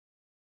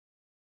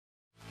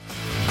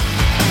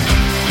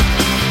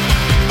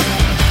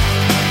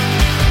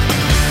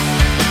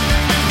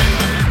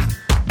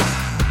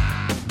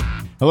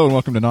Hello and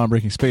welcome to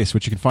Non-Breaking Space,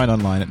 which you can find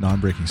online at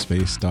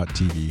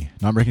nonbreakingspace.tv.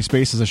 Non-Breaking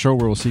Space is a show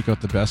where we'll seek out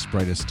the best,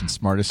 brightest, and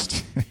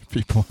smartest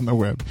people on the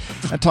web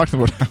and talk to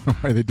them about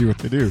why they do what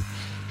they do.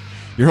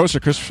 Your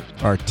hosts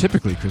are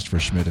typically Christopher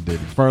Schmidt and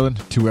David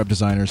Farland, two web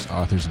designers,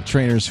 authors, and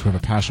trainers who have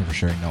a passion for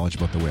sharing knowledge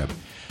about the web.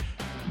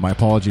 My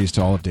apologies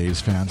to all of Dave's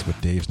fans, but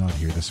Dave's not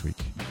here this week.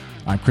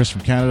 I'm Chris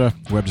from Canada,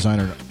 web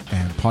designer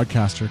and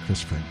podcaster.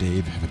 Christopher and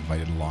Dave have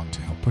invited along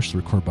to help push the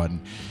record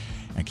button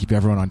and keep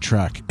everyone on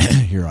track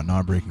here on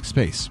Non-Breaking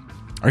Space.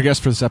 Our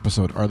guests for this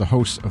episode are the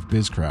hosts of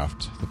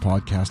BizCraft, the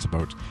podcast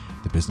about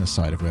the business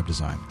side of web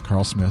design,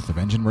 Carl Smith of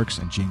EngineWorks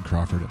and Gene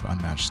Crawford of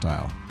Unmatched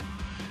Style.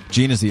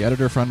 Gene is the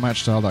editor for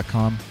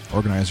UnmatchedStyle.com,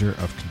 organizer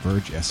of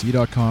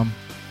ConvergeSE.com,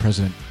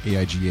 president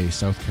AIGA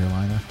South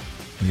Carolina,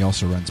 and he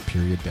also runs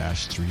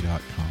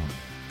period-3.com.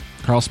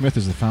 Carl Smith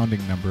is the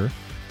founding member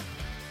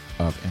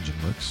of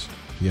EngineWorks.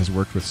 He has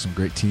worked with some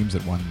great teams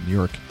that won the New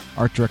York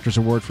Art Directors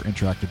Award for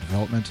Interactive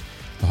Development,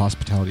 the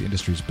Hospitality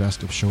Industry's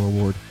Best of Show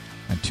Award,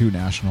 and 2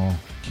 National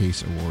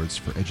Case Awards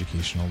for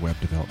Educational Web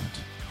Development.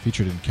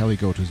 Featured in Kelly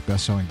Goto's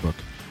best-selling book,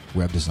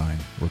 Web Design,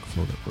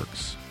 Workflow That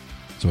Works.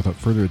 So without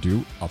further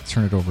ado, I'll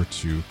turn it over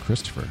to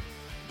Christopher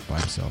by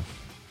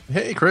himself.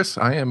 Hey, Chris,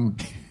 I am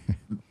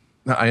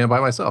by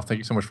myself. Thank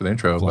you so much for the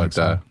intro.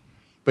 But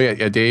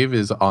yeah, Dave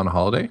is on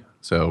holiday,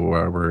 so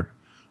we're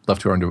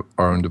left to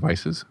our own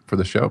devices for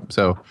the show.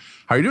 So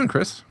how are you doing,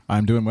 Chris?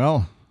 I'm doing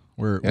well.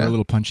 We're a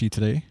little punchy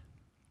today.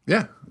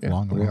 Yeah.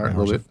 Long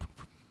hours of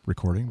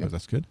recording, but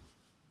that's good.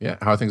 Yeah.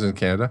 How are things in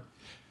Canada?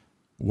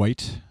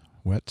 White,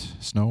 wet,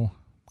 snow,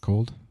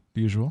 cold, the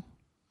usual.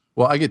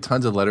 Well, I get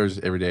tons of letters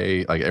every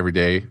day,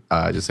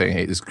 just saying,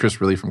 hey, is Chris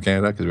really from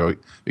Canada? Because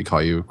we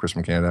call you Chris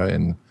from Canada,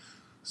 and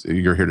so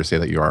you're here to say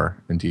that you are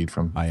indeed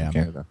from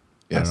Canada.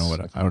 Yes.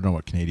 I don't know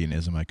what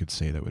Canadianism I could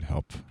say that would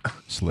help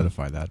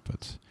solidify that,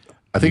 but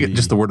I think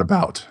just the word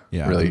about.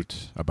 Yeah, really.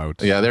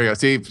 About. Yeah, there you go.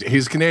 See,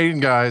 he's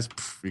Canadian, guys.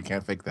 You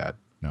can't fake that.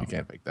 No. You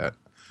can't fake that.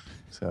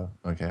 So,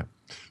 okay.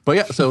 But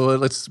yeah, so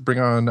let's bring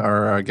on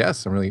our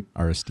guests.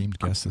 Our esteemed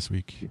guests this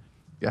week.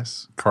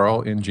 Yes,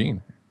 Carl and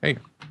Gene. Hey.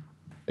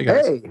 Hey,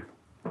 guys. Hey.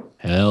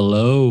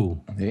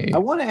 Hello. Hey. I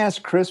want to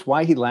ask Chris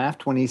why he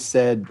laughed when he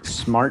said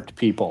smart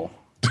people.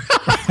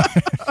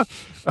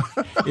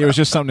 It was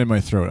just something in my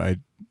throat.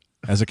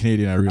 As a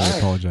Canadian, I really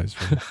apologize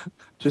for it.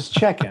 Just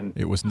checking.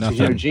 It was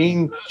nothing.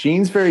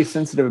 Gene's very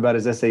sensitive about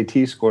his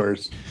SAT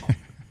scores.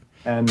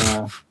 And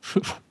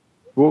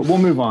we'll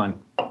move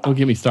on. Don't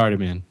get me started,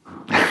 man.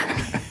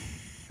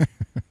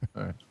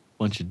 All right.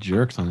 Bunch of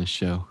jerks on this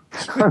show.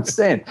 That's what I'm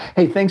saying.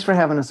 Hey, thanks for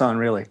having us on,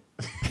 really.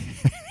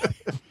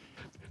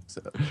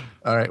 So,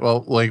 all right.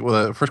 Well,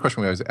 the first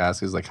question we always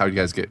ask is how do you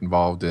guys get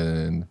involved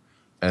in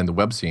the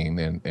web scene,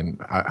 and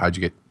how'd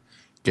you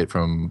get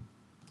from,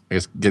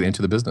 get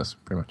into the business,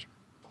 pretty much?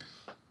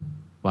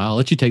 Wow, I'll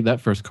let you take that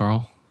first,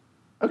 Carl.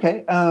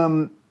 Okay.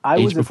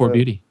 Age before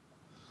beauty.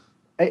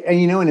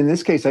 And in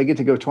this case, I get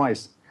to go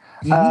twice.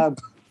 Mm-hmm.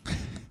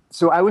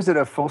 So I was at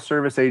a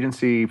full-service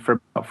agency for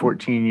about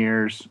 14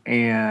 years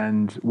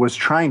and was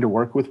trying to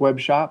work with web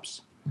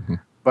shops,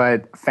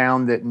 but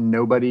found that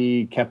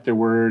nobody kept their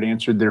word,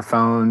 answered their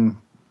phone,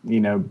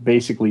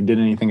 basically did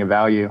anything of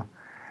value.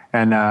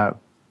 And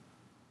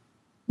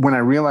when I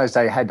realized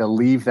I had to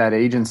leave that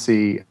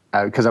agency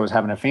because I was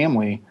having a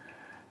family,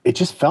 it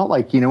just felt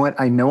like, you know what,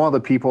 I know all the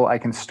people, I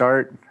can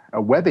start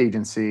a web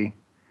agency.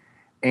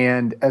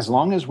 And as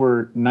long as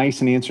we're nice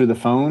and answer the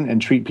phone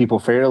and treat people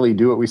fairly,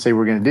 do what we say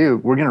we're going to do,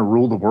 we're going to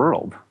rule the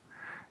world,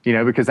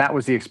 because that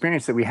was the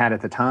experience that we had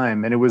at the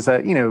time. And it was, late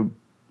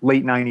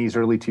 90s,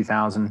 early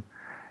 2000.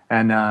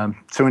 And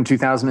so in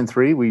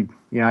 2003,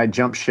 I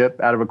jumped ship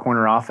out of a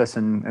corner office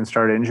and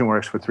started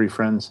EngineWorks with 3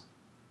 friends.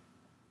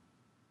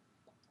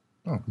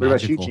 Oh, what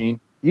about you, Gene?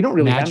 You don't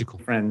really have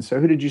friends. So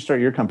who did you start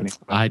your company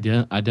with? I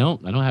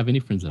don't have any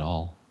friends at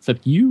all,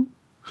 except you.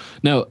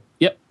 No.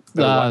 Yep.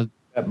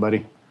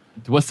 Buddy.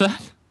 What's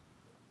that?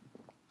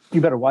 You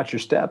better watch your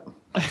step.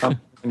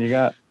 Something you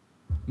got.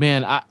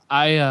 Man,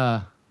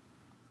 I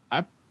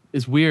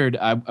it's weird.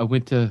 I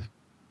went to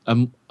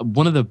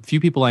one of the few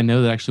people I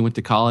know that actually went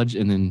to college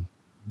and then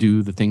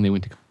do the thing they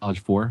went to college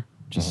for.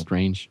 Just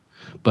strange.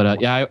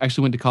 But I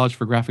actually went to college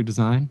for graphic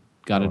design,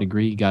 got a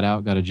degree, got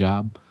out, got a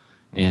job.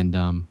 And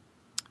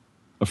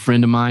a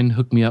friend of mine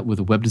hooked me up with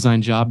a web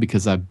design job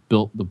because I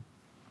built the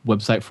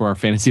website for our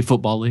fantasy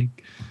football league.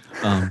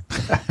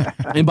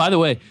 And by the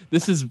way,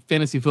 this is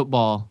fantasy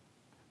football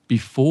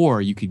before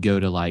you could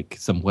go to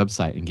some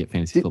website and get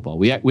fantasy football.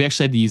 We actually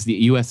had to use the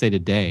USA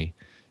Today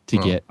to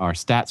get our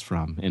stats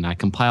from, and I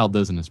compiled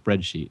those in a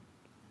spreadsheet.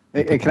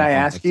 Hey, can I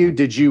ask you,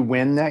 did you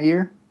win that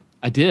year?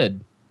 I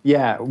did.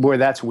 Yeah, boy,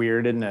 that's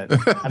weird, isn't it?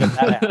 How did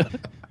that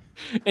happen?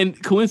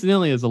 And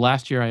coincidentally, it was the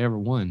last year I ever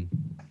won.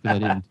 I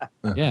didn't.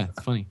 Yeah,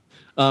 it's funny.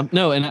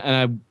 No, and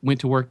I went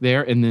to work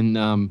there, and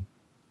then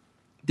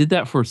did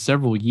that for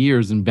several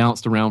years and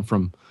bounced around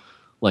from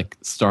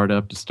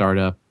startup to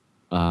startup.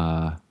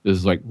 It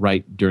was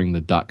right during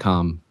the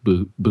 .com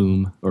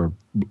boom or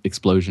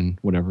explosion,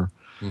 whatever.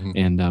 Mm-hmm.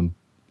 And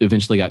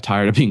eventually got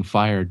tired of being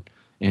fired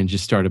and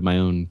just started my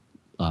own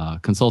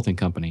consulting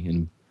company,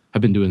 and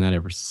I've been doing that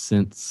ever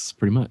since,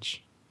 pretty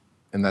much.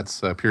 And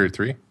that's period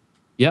 3?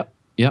 Yep.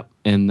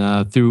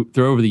 And through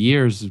over the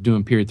years of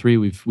doing period 3,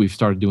 we've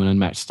started doing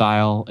Unmatched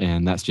Style,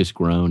 and that's just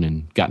grown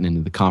and gotten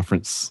into the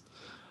conference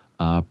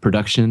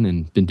production,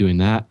 and been doing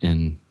that.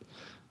 And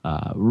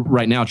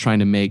right now, trying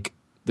to make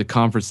the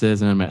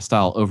conferences and Unmatched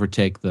Style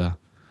overtake the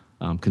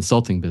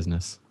consulting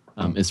business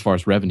as far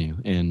as revenue,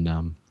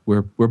 and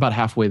we're about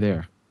halfway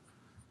there.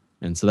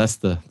 And so that's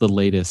the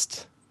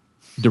latest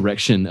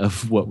direction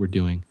of what we're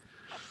doing.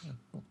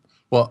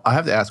 Well, I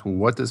have to ask,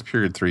 what does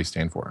period 3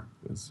 stand for,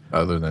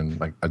 other than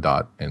like a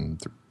dot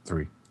and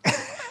 3?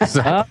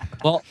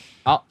 Well,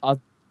 I'll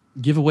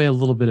give away a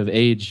little bit of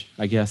age,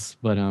 I guess,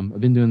 but I've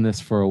been doing this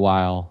for a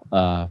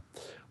while.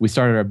 We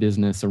started our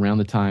business around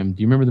the time.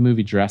 Do you remember the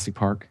movie Jurassic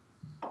Park?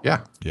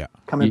 Yeah.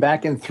 Coming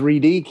back in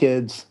 3D,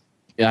 kids.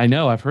 Yeah, I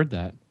know. I've heard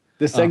that.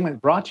 This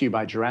segment brought to you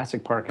by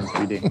Jurassic Park in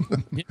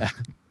 3D.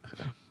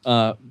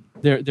 Yeah.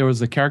 There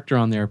was a character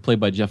on there played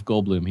by Jeff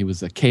Goldblum. He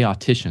was a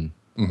chaotician.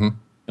 Mm-hmm.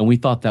 And we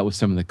thought that was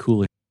some of the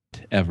coolest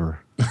ever.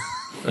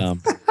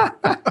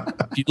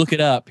 If you look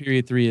it up,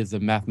 period 3 is a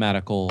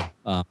mathematical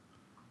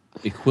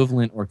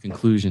equivalent or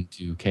conclusion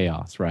to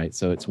chaos, right?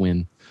 So it's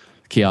when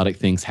chaotic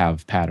things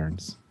have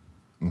patterns.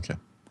 Okay.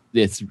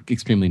 It's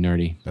extremely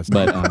nerdy,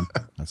 but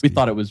we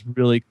thought it was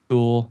really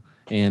cool,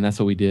 and that's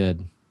what we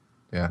did.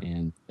 Yeah.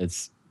 And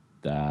it's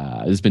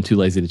been too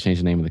lazy to change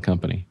the name of the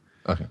company.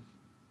 Okay.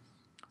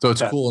 So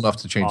it's cool enough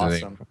to change the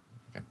name.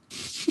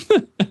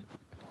 Okay.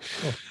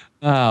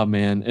 Oh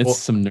man, it's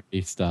some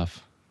nerdy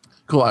stuff.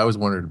 Cool. I always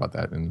wondered about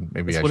that, and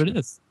maybe That's what it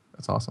is.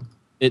 That's awesome.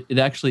 It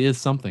actually is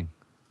something,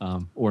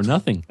 or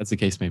nothing, as the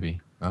case may be.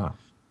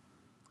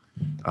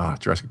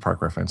 Jurassic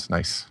Park reference.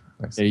 Nice.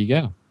 There you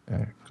go.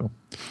 Yeah, cool.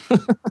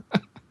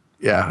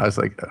 Yeah, I was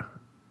like,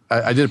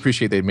 I did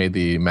appreciate they made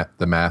the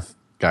math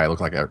guy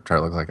try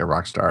to look like a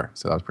rock star.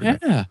 So that was pretty.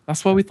 Yeah, nice.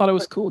 that's why we thought it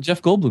was cool.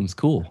 Jeff Goldblum's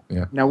cool.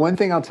 Yeah. Now, one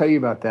thing I'll tell you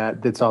about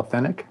that's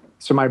authentic.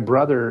 So my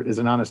brother is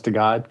an honest to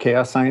God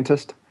chaos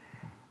scientist,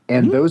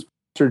 and those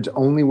bastards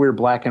only wear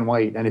black and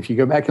white. And if you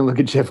go back and look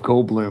at Jeff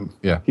Goldblum,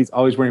 he's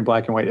always wearing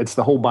black and white. It's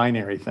the whole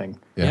binary thing.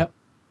 Yeah. Yep.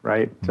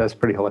 Right? So that's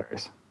pretty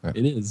hilarious. Yeah.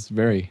 It is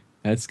very.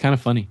 It's kind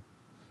of funny.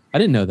 I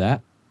didn't know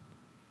that.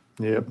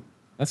 Yep.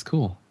 That's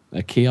cool.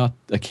 A chaos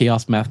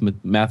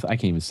math. I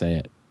can't even say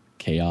it.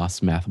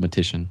 Chaos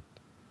mathematician.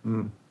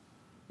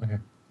 Okay.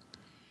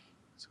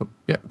 So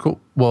yeah, cool.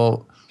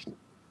 Well,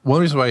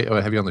 one reason why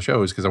I have you on the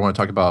show is because I want to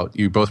talk about,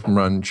 you both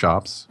run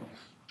shops,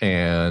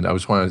 and I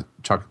just want to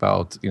talk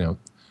about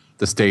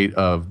the state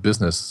of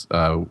business,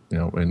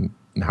 and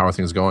how are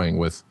things going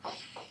with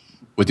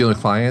dealing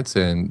with clients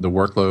and the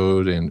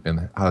workload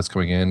and how that's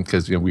coming in,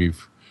 because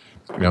we've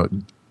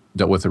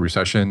dealt with a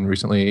recession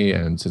recently,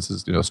 and since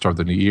it's start of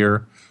the new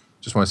year,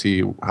 just want to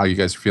see how you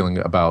guys are feeling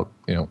about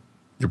your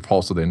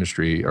pulse of the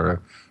industry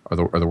or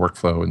the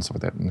workflow and stuff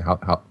like that, and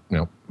how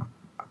do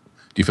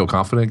you feel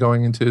confident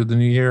going into the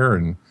new year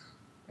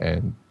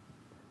and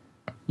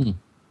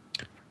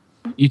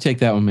You take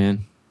that one,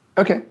 man.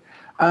 Okay.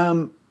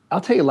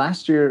 I'll tell you,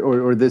 last year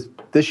or this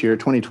year,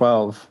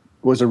 2012,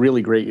 was a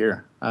really great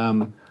year.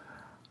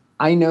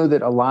 I know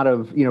that a lot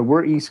of,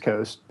 we're East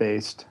Coast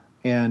based,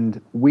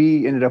 and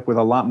we ended up with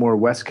a lot more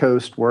West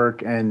Coast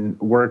work and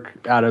work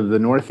out of the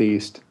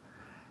Northeast.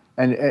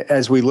 And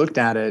as we looked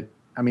at it,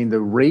 I mean, the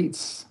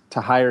rates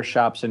to hire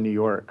shops in New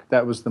York,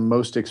 that was the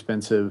most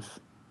expensive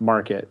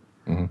market.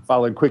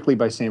 Followed quickly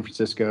by San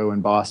Francisco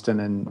and Boston,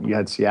 and you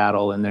had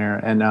Seattle in there.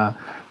 And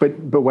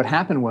but what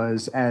happened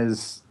was,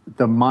 as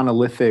the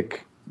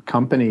monolithic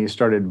companies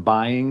started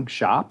buying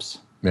shops,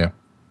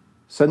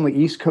 suddenly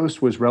East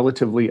Coast was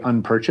relatively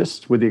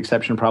unpurchased, with the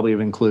exception probably of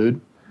Include.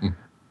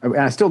 And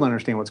I still don't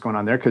understand what's going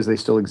on there, because they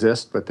still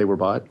exist, but they were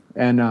bought.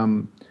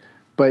 And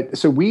but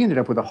so we ended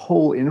up with a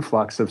whole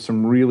influx of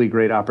some really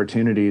great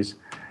opportunities.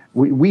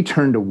 We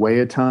turned away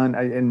a ton,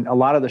 and a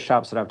lot of the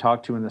shops that I've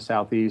talked to in the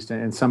Southeast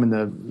and some in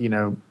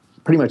the,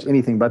 pretty much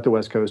anything but the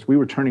West Coast, we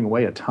were turning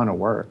away a ton of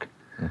work.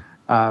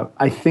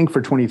 I think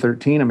for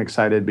 2013, I'm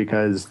excited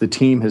because the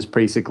team has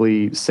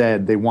basically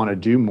said they want to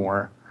do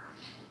more.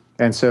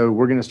 And so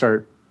we're going to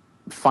start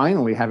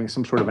finally having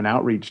some sort of an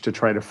outreach to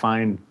try to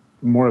find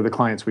more of the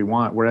clients we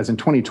want. Whereas in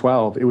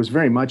 2012, it was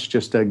very much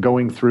just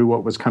going through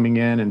what was coming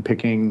in and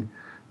picking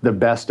the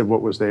best of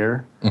what was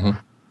there.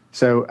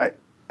 So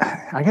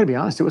I got to be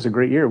honest, it was a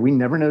great year. We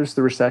never noticed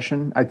the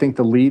recession. I think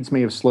the leads may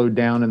have slowed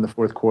down in the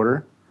fourth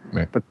quarter,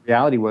 but the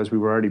reality was we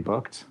were already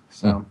booked.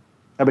 So how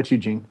about you,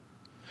 Gene?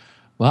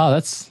 Wow,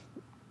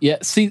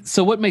 see,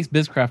 so what makes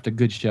BizCraft a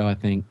good show, I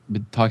think,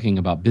 talking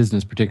about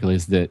business particularly,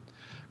 is that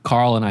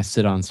Carl and I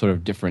sit on sort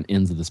of different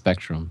ends of the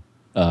spectrum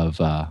of,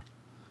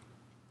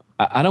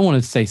 I don't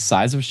want to say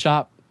size of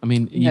shop. I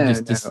mean,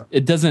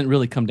 it doesn't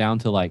really come down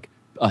to like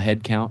a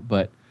head count,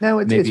 but no,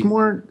 it's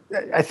more,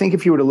 I think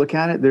if you were to look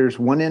at it, there's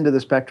one end of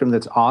the spectrum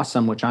that's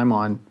awesome, which I'm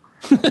on.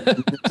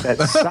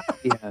 That side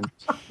end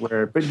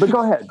where, but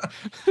go ahead.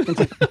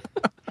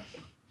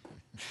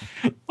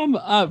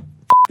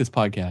 This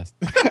podcast.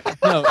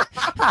 No.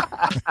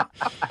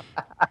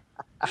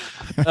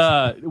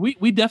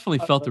 We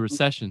definitely felt the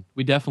recession.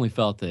 We definitely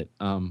felt it.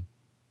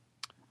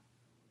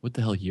 What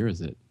the hell year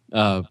is it?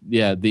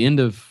 Yeah, the end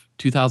of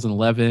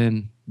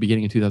 2011,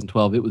 beginning of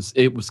 2012.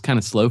 It was kind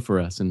of slow for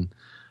us, and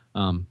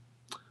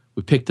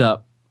we picked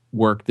up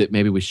work that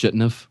maybe we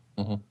shouldn't have,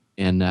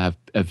 and have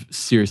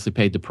seriously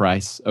paid the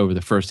price over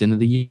the first end of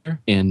the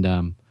year.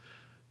 And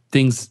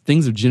things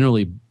have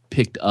generally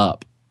picked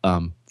up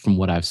from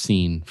what I've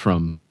seen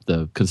from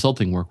the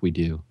consulting work we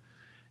do,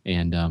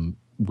 and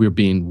we're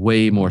being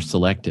way more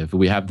selective.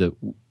 We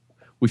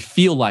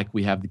feel like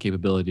we have the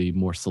capability to be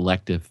more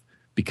selective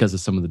because of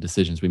some of the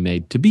decisions we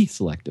made to be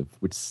selective,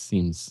 which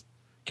seems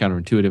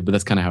counterintuitive, but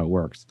that's kind of how it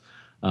works.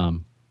 I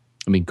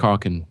mean, Carl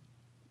can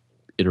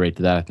iterate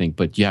to that, I think,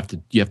 but you have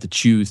to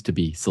choose to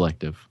be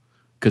selective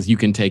because you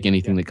can take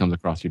anything that comes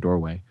across your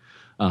doorway.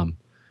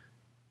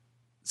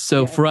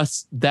 So for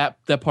us,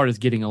 that part is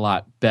getting a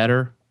lot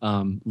better.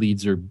 The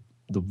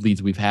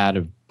leads we've had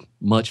are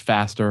much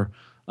faster.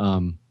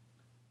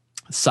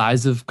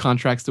 Size of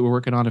contracts that we're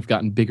working on have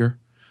gotten bigger.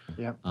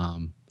 Yeah.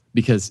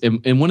 Because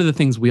and one of the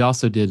things we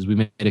also did is we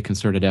made a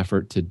concerted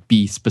effort to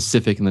be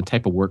specific in the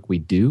type of work we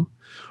do,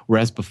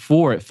 whereas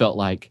before it felt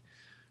like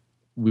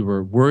we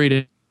were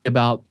worried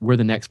about where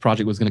the next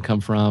project was going to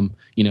come from.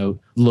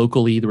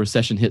 Locally, the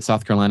recession hit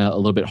South Carolina a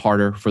little bit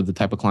harder for the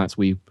type of clients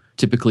we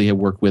typically have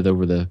worked with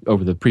over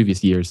the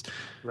previous years.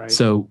 Right.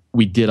 So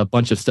we did a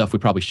bunch of stuff we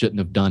probably shouldn't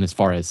have done as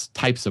far as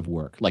types of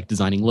work, like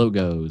designing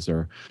logos,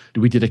 or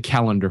we did a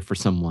calendar for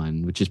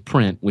someone, which is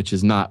print, which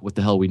is not what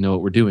the hell we know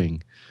what we're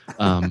doing,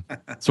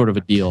 sort of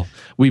a deal.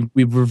 We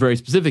were very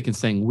specific in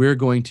saying we're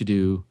going to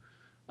do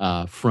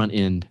front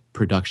end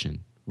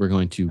production. We're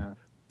going to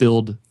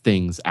build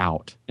things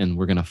out, and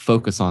we're going to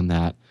focus on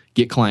that,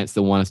 get clients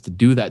that want us to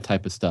do that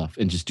type of stuff,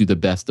 and just do the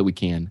best that we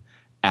can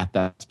at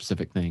that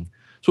specific thing.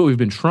 It's what we've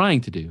been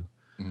trying to do.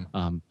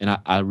 And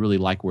I really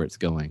like where it's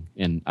going,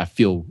 and I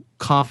feel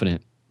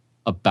confident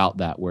about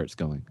that, where it's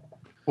going.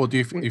 Well, do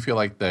you feel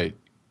like that,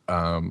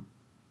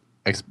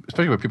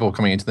 especially with people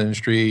coming into the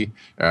industry,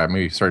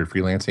 maybe started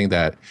freelancing,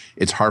 that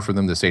it's hard for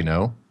them to say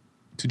no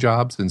to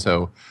jobs,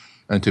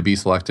 and to be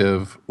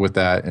selective with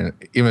that, and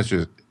even if it's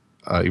just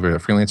either a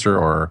freelancer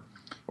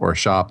or a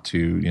shop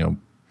to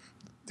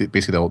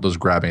basically they'll just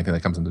grab anything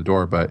that comes in the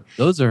door. But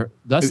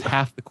that's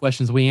half the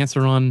questions we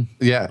answer on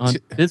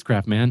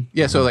BizCraft, man.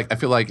 Yeah, so I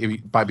feel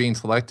like by being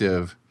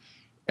selective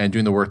and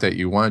doing the work that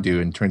you want to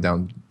do and turn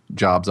down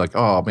jobs like,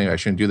 oh, maybe I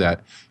shouldn't do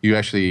that, you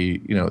actually,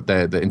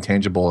 the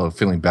intangible of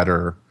feeling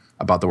better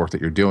about the work that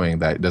you're doing,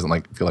 that it doesn't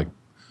feel like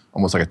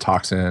almost like a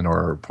toxin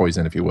or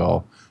poison, if you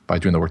will, by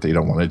doing the work that you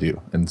don't want to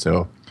do. And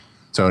so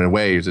in a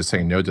way, you're just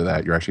saying no to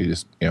that. You're actually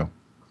just,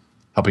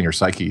 helping your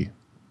psyche,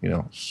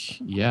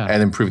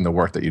 and improving the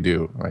work that you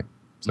do, right?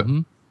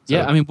 So,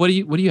 yeah, I mean, what do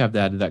you have to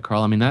add to that,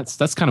 Carl? I mean,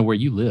 that's kind of where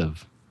you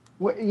live.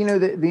 Well,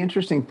 the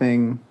interesting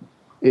thing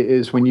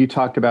is when you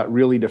talked about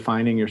really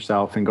defining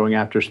yourself and going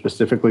after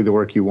specifically the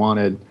work you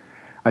wanted,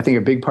 I think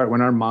a big part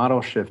when our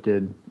model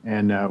shifted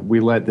and we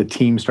let the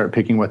team start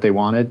picking what they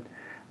wanted,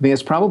 I think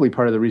it's probably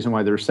part of the reason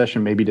why the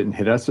recession maybe didn't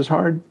hit us as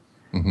hard,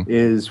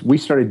 is we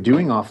started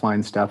doing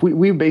offline stuff.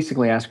 We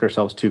basically ask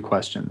ourselves two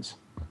questions,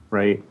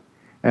 right?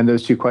 And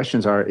those two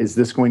questions are, is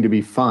this going to be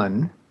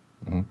fun?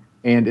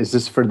 And is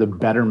this for the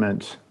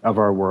betterment of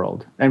our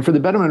world? And for the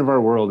betterment of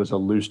our world is a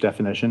loose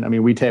definition. I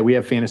mean, we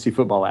have fantasy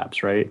football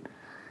apps, right?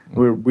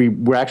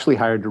 We're actually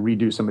hired to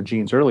redo some of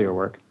Gene's earlier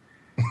work.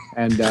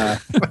 And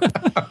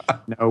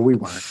no, we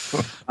weren't.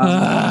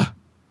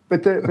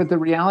 But the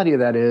reality of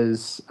that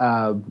is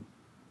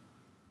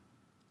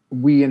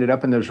we ended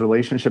up in those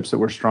relationships that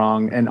were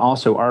strong, and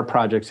also our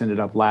projects ended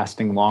up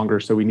lasting longer,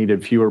 so we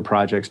needed fewer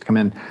projects to come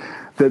in.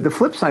 The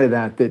flip side of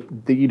that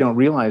you don't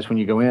realize when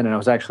you go in, and I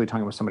was actually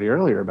talking with somebody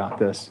earlier about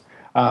this,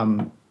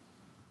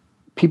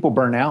 people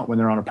burn out when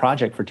they're on a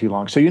project for too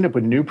long. So you end up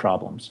with new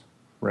problems,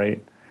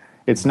 right?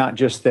 It's not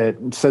just that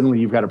suddenly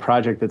you've got a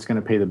project that's going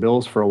to pay the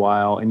bills for a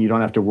while and you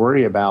don't have to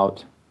worry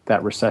about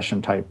that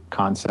recession type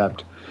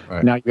concept.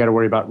 Right. Now you got to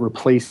worry about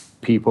replacing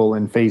people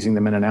and phasing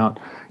them in and out.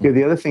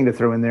 The other thing to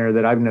throw in there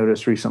that I've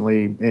noticed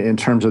recently in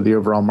terms of the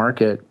overall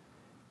market,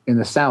 in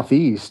the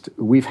Southeast,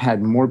 we've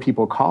had more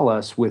people call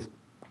us with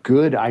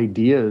good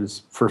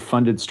ideas for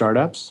funded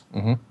startups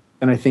than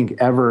I think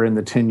ever in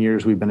the 10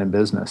 years we've been in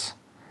business.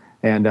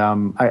 And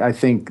I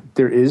think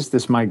there is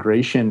this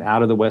migration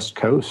out of the West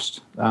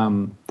Coast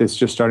that's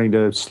just starting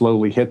to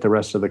slowly hit the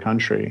rest of the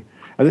country.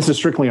 And this is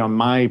strictly on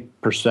my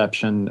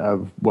perception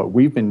of what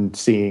we've been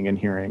seeing and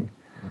hearing.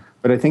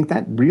 But I think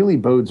that really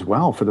bodes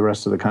well for the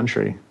rest of the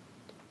country.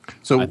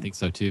 So I think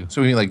so too.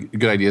 So we mean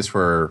good ideas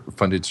for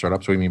funded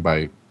startups? What do you mean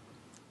by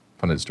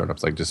funded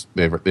startups? Just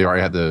they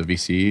already had the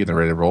VC and they're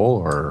ready to roll,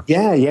 or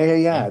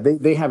yeah.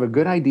 They have a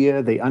good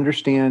idea. They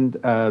understand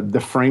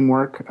the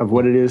framework of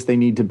what it is they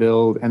need to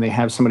build, and they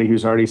have somebody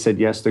who's already said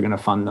yes, they're going to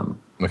fund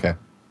them. Okay.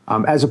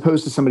 As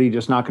opposed to somebody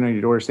just knocking on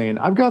your door saying,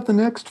 "I've got the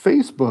next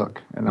Facebook,"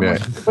 and I'm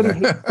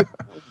like,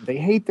 they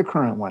hate the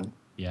current one.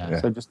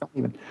 Yeah. So just don't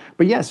even.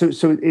 But yeah, so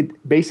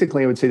it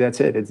basically I would say that's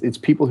it. It's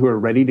people who are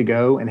ready to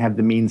go and have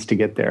the means to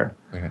get there.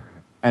 Okay.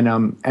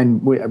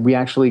 And we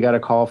actually got a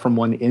call from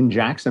one in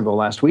Jacksonville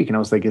last week, and I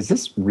was like, is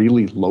this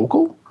really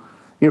local?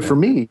 For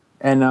me.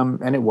 And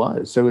it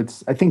was. So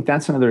I think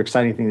that's another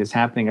exciting thing that's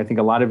happening. I think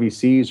a lot of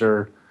VCs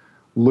are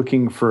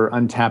looking for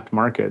untapped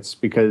markets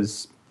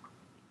because,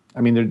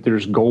 I mean,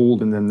 there's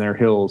gold and then there are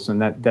hills,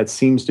 and that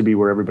seems to be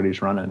where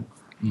everybody's running.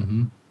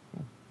 Mm-hmm.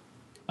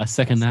 I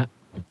second that.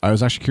 I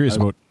was actually curious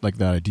about like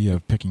that idea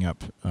of picking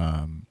up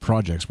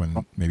projects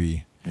when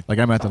maybe like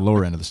I'm at the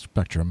lower end of the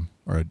spectrum,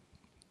 or a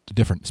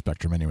different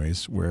spectrum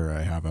anyways, where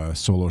I have a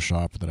solo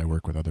shop that I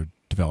work with other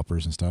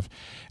developers and stuff.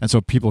 And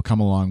so people come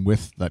along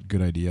with that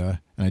good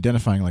idea and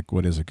identifying like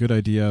what is a good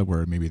idea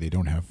where maybe they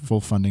don't have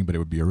full funding, but it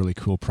would be a really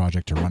cool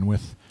project to run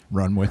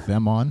with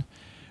them on,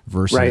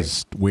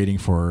 versus waiting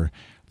for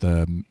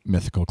the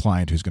mythical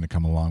client who's going to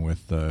come along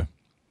with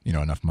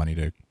enough money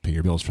to pay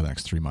your bills for the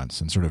next 3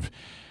 months, and sort of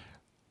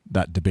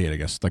that debate, I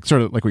guess, like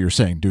sort of like what you were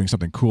saying, doing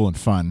something cool and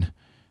fun,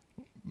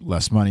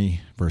 less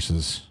money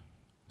versus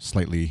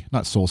slightly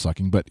not soul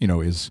sucking, but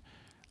is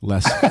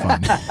less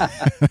fun.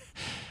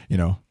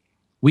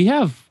 We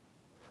have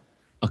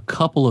a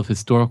couple of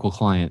historical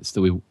clients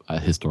that we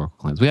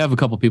have a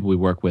couple of people we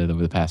work with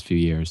over the past few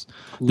years.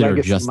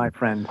 Legacy, my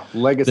friend.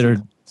 Legacy.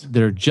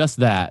 That are just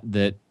that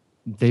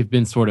they've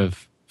been sort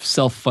of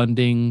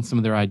self-funding some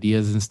of their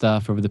ideas and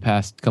stuff over the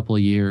past couple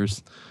of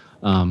years.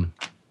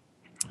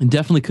 And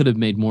definitely could have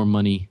made more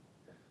money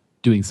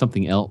doing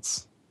something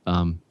else,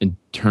 and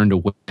turned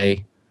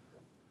away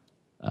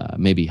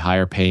maybe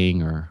higher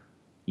paying or,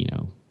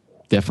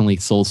 definitely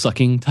soul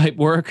sucking type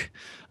work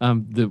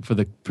for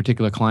the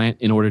particular client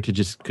in order to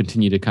just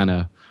continue to kind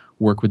of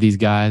work with these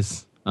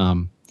guys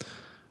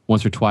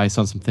once or twice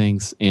on some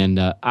things. And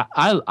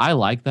I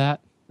like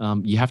that.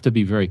 You have to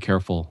be very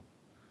careful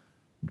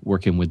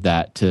working with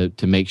that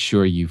to make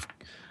sure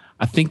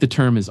I think the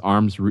term is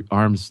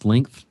arm's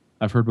length.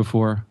 I've heard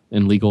before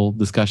in legal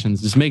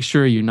discussions. Just make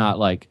sure you're not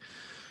like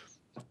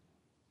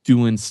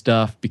doing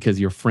stuff because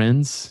you're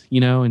friends,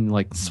 and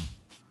like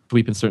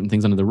sweeping certain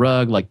things under the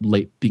rug, like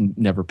being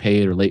never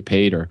paid or late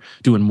paid or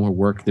doing more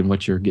work than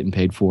what you're getting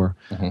paid for.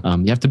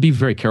 Mm-hmm. You have to be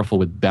very careful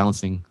with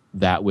balancing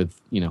that with,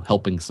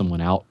 helping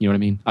someone out. You know what I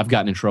mean? I've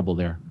gotten in trouble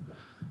there,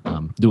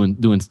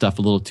 doing stuff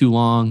a little too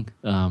long.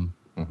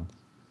 Mm-hmm.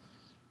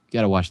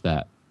 Got to watch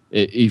that.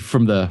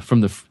 From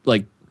the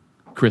like,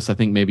 Chris, I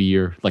think maybe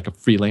you're like a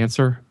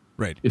freelancer.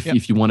 Right.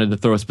 If you wanted to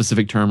throw a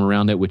specific term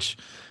around it, which,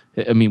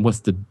 I mean,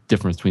 what's the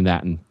difference between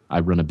that and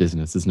I run a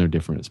business? There's no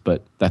difference.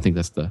 But I think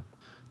that's the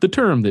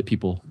term that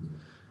people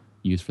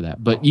use for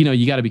that. But,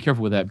 you got to be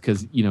careful with that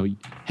because,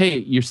 hey,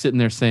 you're sitting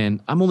there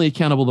saying, I'm only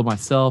accountable to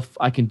myself.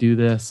 I can do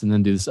this and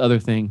then do this other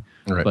thing.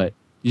 Right. But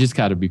you just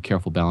got to be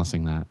careful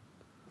balancing that.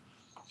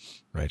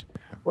 Right.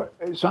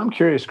 So I'm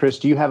curious, Chris,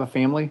 do you have a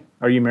family?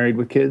 Are you married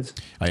with kids?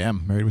 I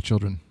am married with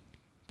children.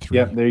 3.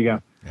 Yeah, there you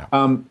go.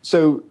 Yeah.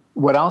 So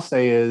what I'll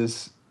say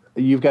is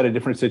you've got a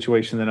different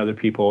situation than other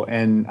people.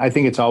 And I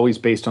think it's always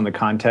based on the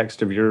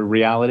context of your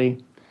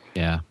reality.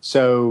 Yeah.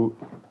 So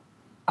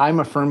I'm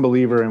a firm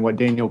believer in what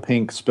Daniel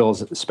Pink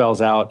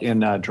spells out in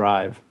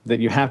Drive, that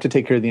you have to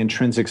take care of the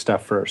intrinsic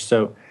stuff first.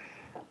 So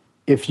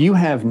if you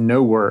have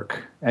no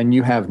work and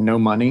you have no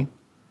money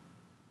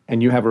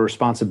and you have a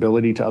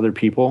responsibility to other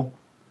people,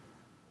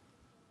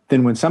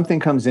 then when something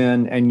comes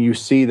in and you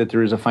see that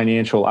there is a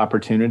financial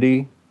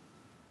opportunity,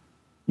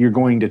 you're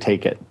going to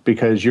take it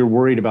because you're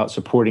worried about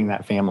supporting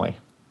that family,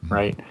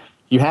 right?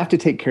 You have to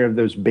take care of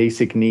those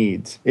basic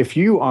needs. If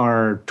you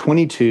are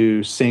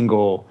 22,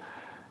 single,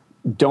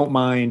 don't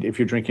mind if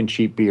you're drinking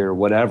cheap beer,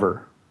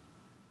 whatever,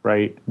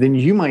 right? Then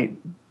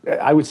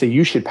I would say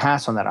you should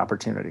pass on that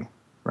opportunity,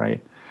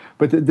 right?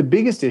 But the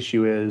biggest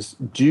issue is,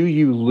 do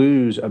you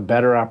lose a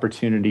better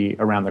opportunity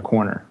around the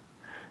corner?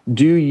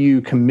 Do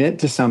you commit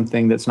to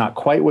something that's not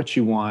quite what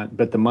you want,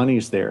 but the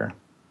money's there?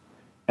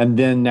 And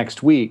then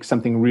next week,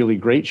 something really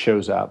great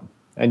shows up,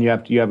 and you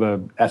have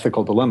a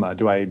ethical dilemma.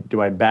 Do I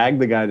bag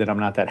the guy that I'm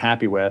not that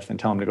happy with and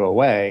tell him to go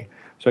away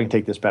so I can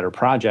take this better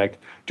project?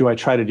 Do I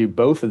try to do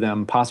both of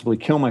them, possibly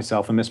kill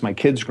myself and miss my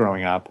kids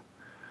growing up?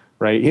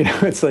 Right?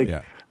 It's like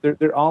there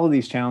are all of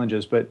these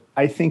challenges, but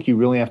I think you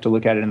really have to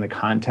look at it in the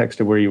context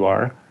of where you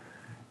are.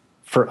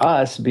 For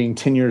us, being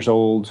 10 years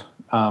old,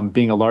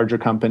 being a larger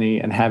company,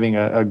 and having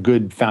a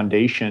good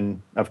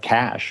foundation of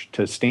cash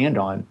to stand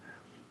on,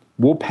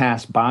 we'll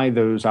pass by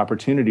those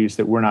opportunities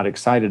that we're not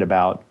excited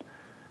about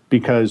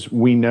because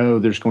we know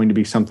there's going to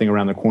be something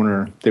around the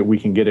corner that we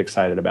can get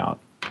excited about.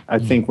 I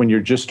think when you're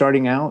just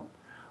starting out,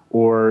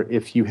 or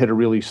if you hit a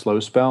really slow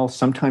spell,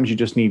 sometimes you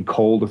just need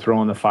coal to throw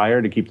on the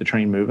fire to keep the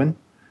train moving.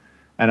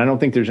 And I don't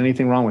think there's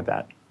anything wrong with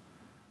that.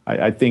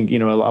 I think, a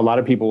lot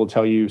of people will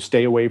tell you,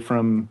 stay away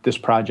from this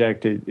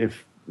project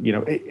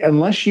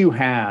unless you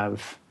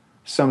have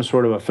some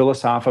sort of a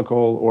philosophical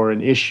or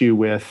an issue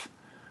with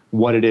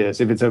what it is.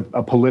 If it's a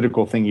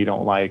political thing you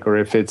don't like, or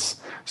if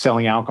it's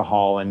selling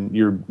alcohol and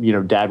your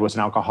dad was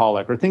an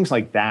alcoholic, or things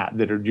like that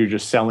you're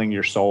just selling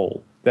your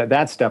soul.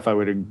 That stuff I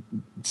would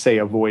say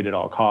avoid at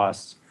all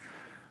costs.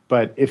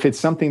 But if it's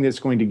something that's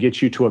going to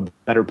get you to a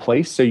better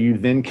place so you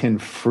then can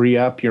free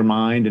up your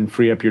mind and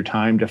free up your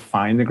time to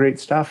find the great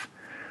stuff,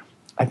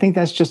 I think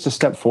that's just a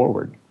step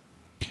forward.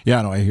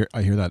 Yeah, no, I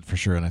hear that for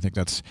sure. And I think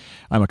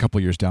I'm a couple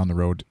of years down the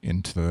road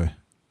into the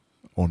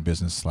own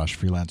business /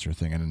 freelancer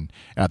thing. And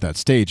at that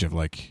stage of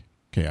like,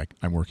 okay,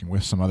 I'm working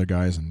with some other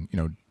guys and,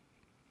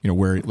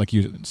 where, like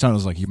you, it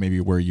sounds like you maybe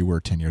where you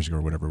were 10 years ago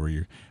or whatever, where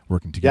you're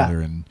working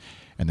together and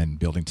then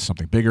building to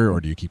something bigger, or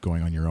do you keep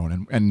going on your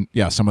own? And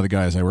yeah, some of the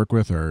guys I work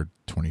with are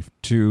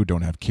 22,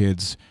 don't have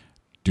kids,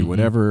 do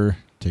whatever,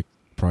 take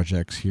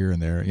projects here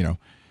and there,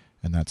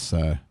 and that's,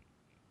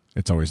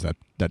 it's always that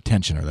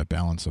tension or that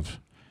balance of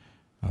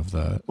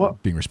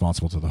being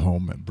responsible to the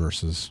home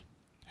versus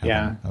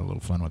having a little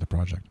fun with the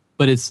project.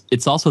 But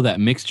it's also that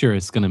mixture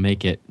is going to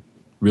make it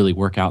really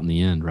work out in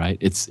the end, right?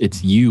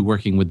 It's you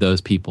working with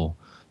those people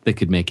that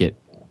could make it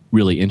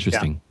really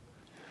interesting.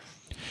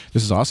 Yeah.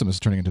 This is awesome. This is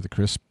turning into the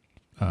Chris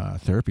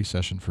therapy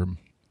session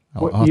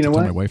I'll have to tell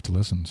my wife to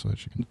listen so that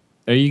she can.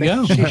 There you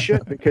go. She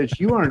should, because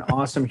you are an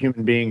awesome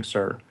human being,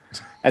 sir.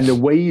 And the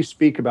way you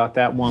speak about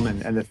that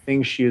woman and the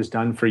things she has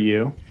done for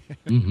you,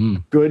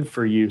 good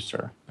for you,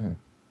 sir. Mm.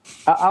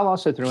 I'll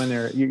also throw in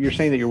there, you're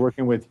saying that you're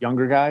working with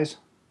younger guys?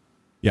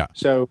 Yeah.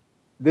 So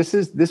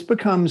this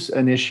becomes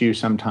an issue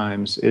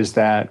sometimes, is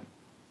that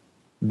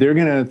they're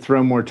going to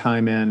throw more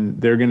time in.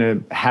 They're going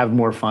to have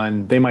more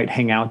fun. They might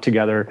hang out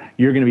together.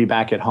 You're going to be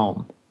back at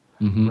home,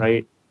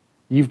 right?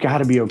 You've got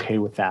to be okay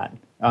with that.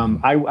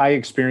 I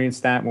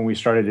experienced that when we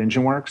started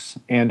EngineWorks,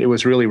 and it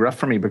was really rough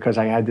for me because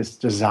I had this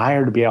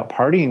desire to be out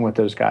partying with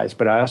those guys,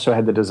 but I also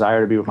had the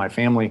desire to be with my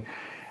family.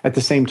 At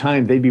the same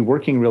time, they'd be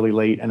working really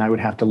late and I would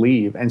have to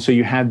leave. And so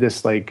you had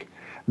this, like,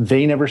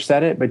 they never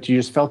said it, but you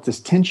just felt this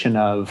tension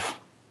of,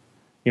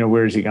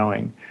 where is he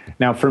going?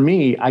 Now, for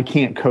me, I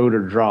can't code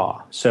or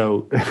draw.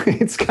 So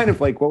it's kind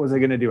of like, what was I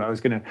going to do? I was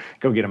going to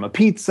go get him a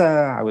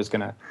pizza. I was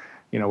going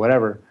to,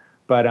 whatever.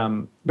 But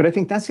I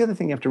think that's the other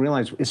thing you have to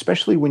realize,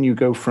 especially when you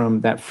go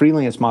from that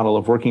freelance model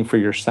of working for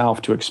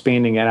yourself to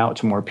expanding it out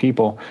to more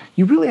people,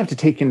 you really have to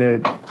take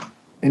into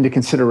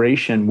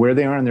consideration where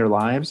they are in their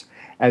lives,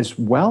 as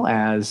well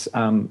as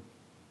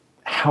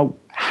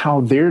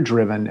how they're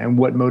driven and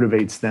what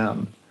motivates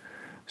them.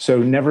 So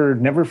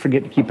never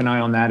forget to keep an eye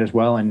on that as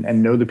well,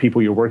 and know the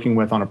people you're working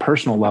with on a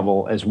personal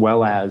level as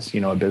well as,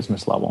 a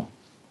business level.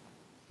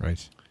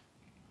 Right.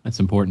 That's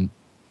important.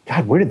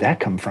 God, where did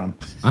that come from?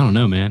 I don't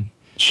know, man.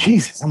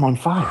 Jesus, I'm on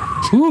fire.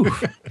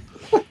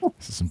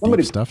 This is some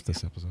deep stuff,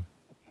 this episode.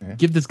 Yeah.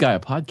 Give this guy a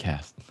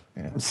podcast.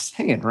 Yeah. I'm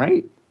saying,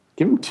 right?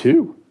 Give him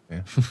 2.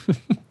 Yeah.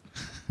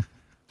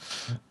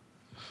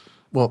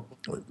 Well,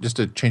 just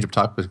to change up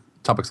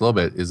topics a little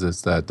bit, is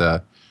this that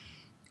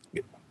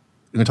when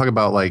we talk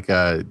about like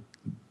the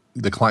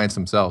clients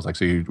themselves, like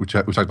we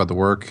talked about the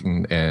work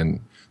and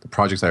the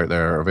projects that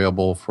are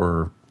available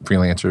for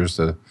freelancers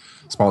to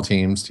small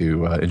teams to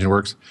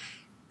EngineWorks.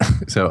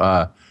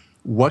 So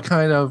what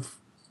kind of,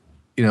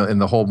 in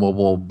the whole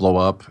mobile blow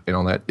up and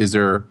all that, is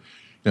there,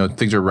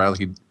 things are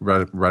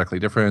radically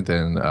different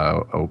than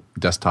a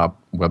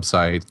desktop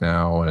website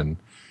now, and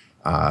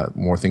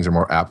more things are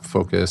more app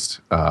focused.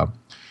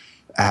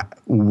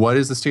 What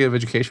is the state of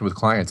education with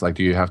clients? Like,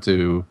 do you have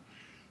to,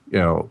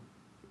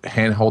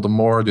 handhold them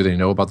more? Do they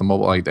know about the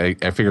mobile? Like,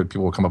 I figured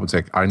people will come up and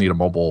say, I need a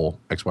mobile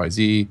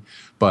XYZ,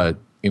 but,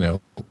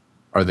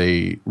 are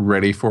they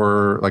ready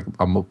for like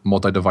a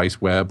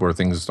multi-device web where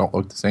things don't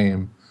look the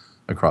same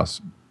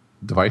across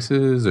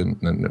devices? And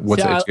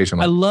what's the education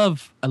like?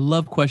 I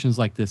love questions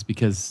like this,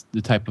 because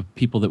the type of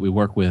people that we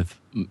work with,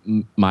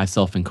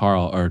 myself and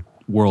Carl, are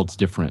worlds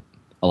different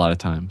a lot of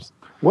times.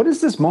 What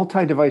is this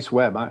multi-device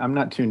web? I'm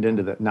not tuned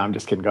into that. No, I'm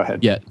just kidding. Go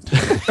ahead. Yeah.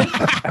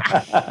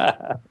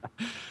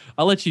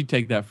 I'll let you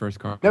take that first,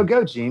 Carl. No,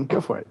 go, Gene.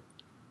 Go for it.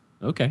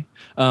 Okay.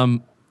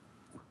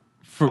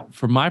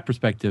 From my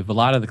perspective, a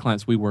lot of the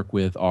clients we work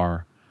with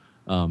are,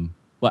 and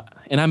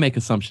I make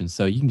assumptions,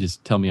 so you can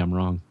just tell me I'm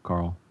wrong,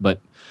 Carl. But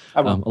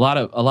a lot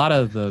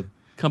of the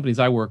companies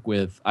I work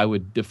with, I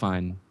would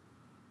define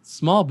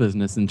small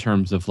business in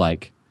terms of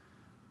like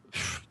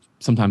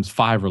sometimes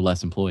 5 or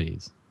less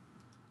employees.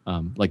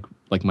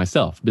 Like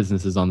myself,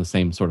 businesses on the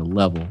same sort of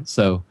level.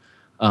 So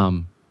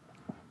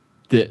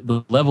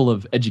the level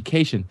of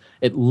education,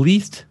 at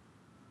least,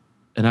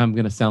 and I'm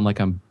going to sound like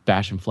I'm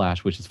bashing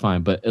Flash, which is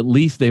fine, but at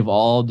least they've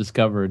all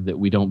discovered that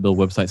we don't build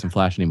websites in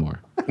Flash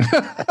anymore.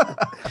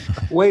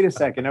 Wait a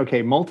second.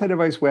 Okay,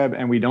 multi-device web,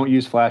 and we don't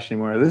use Flash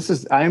anymore.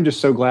 I am just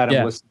so glad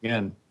I'm listening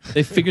in.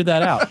 They figured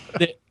that out.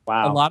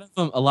 Wow.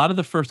 A lot of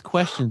the first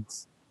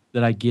questions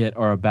that I get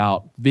are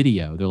about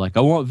video. They're like, I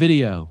want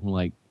video. I'm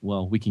like,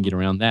 well, we can get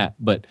around that.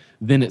 But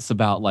then it's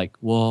about like,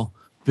 well,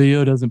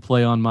 video doesn't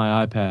play on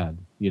my iPad,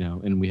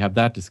 and we have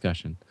that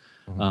discussion.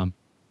 Mm-hmm.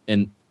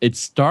 And it's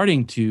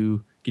starting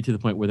to get to the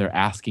point where they're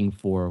asking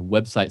for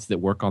websites that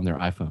work on their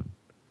iPhone,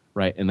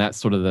 right? And that's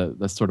sort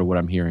of what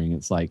I'm hearing.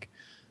 It's like,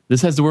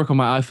 this has to work on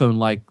my iPhone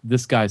like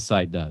this guy's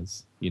site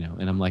does,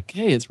 And I'm like,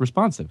 hey, it's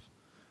responsive.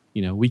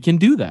 We can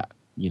do that,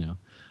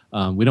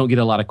 We don't get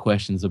a lot of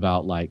questions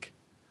about like,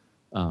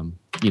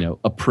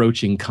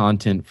 approaching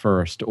content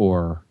first,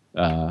 or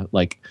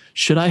like,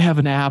 should I have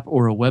an app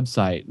or a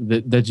website?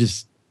 That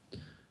just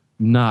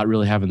not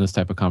really having those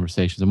type of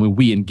conversations. I mean,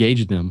 we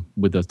engage them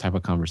with those type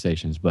of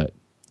conversations, but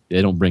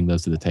they don't bring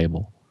those to the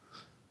table.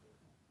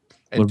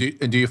 And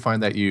do you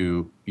find that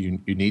you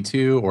need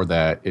to, or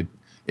that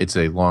it's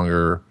a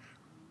longer,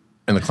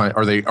 and the client,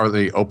 are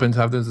they open to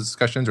have those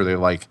discussions, or are they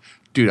like,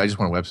 dude, I just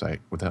want a website?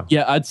 What the hell?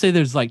 Yeah, I'd say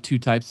there's like two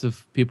types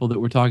of people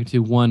that we're talking to.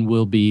 One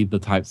will be the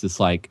types that's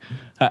like,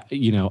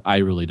 I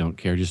really don't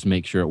care, just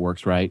make sure it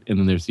works right. And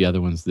then there's the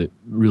other ones that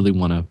really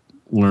want to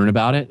learn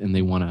about it, and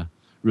they want to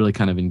really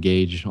kind of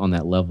engage on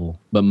that level.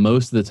 But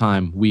most of the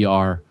time, we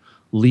are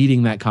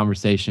leading that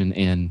conversation,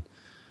 and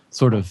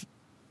sort of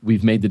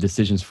we've made the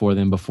decisions for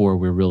them before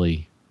we're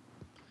really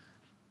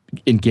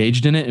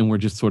engaged in it, and we're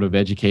just sort of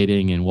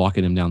educating and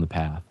walking them down the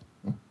path.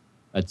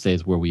 I'd say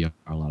is where we are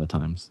a lot of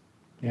times.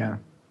 Yeah.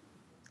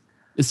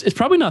 It's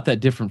probably not that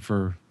different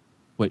for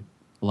what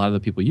a lot of the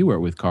people you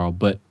work with, Carl,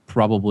 but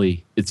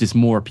probably it's just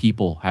more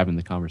people having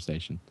the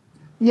conversation.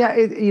 Yeah,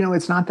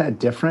 it's not that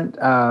different.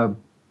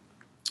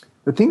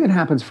 The thing that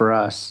happens for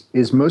us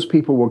is most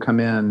people will come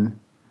in,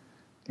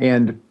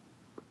 and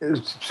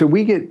so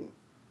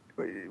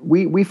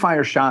we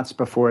fire shots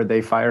before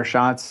they fire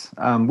shots.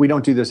 We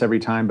don't do this every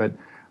time, but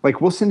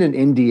like we'll send an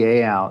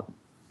NDA out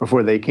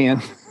before they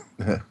can,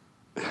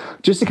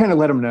 just to kind of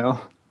let them know.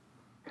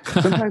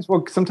 Sometimes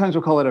we'll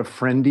call it a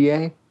friend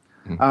DA,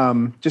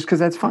 just because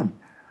that's fun.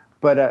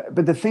 But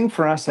the thing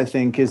for us, I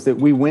think, is that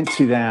we went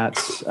to that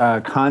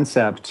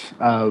concept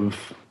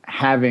of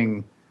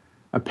having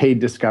a paid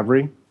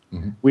discovery.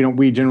 Mm-hmm.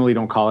 We generally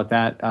don't call it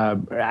that.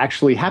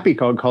 Actually, Happy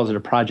Code calls it a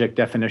project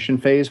definition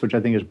phase, which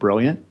I think is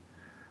brilliant.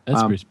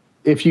 That's great.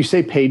 If you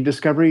say paid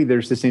discovery,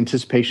 there's this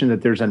anticipation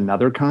that there's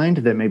another kind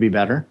that may be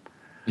better.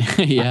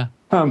 Yeah.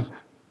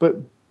 But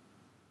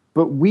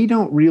we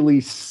don't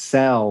really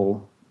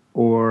sell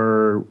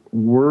or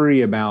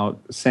worry about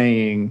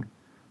saying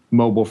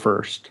mobile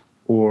first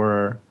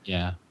or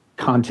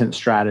content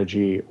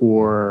strategy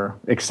or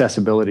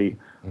accessibility.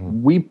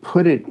 Mm-hmm. We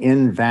put it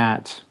in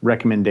that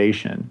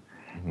recommendation.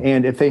 Mm-hmm.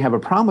 And if they have a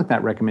problem with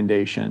that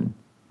recommendation,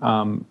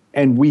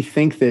 and we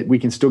think that we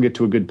can still get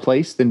to a good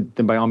place, then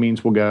by all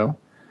means we'll go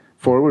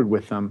forward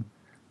with them.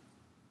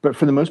 But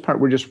for the most part,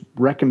 we're just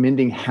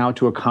recommending how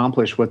to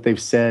accomplish what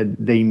they've said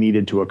they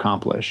needed to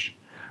accomplish.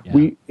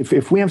 Yeah.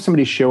 If we have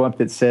somebody show up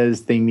that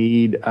says they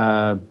need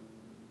a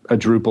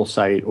Drupal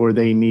site, or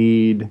they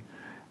need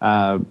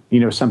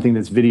something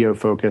that's video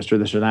focused, or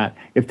this or that,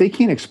 if they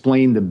can't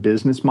explain the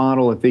business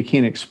model, if they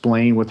can't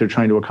explain what they're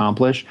trying to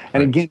accomplish,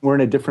 and again, we're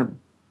in a different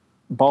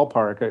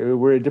ballpark,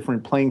 we're a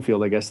different playing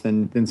field, I guess,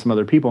 than some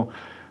other people.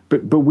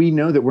 But we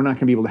know that we're not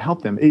going to be able to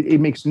help them. It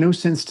makes no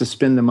sense to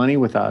spend the money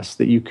with us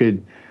that you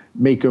could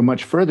make go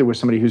much further with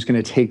somebody who's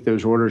going to take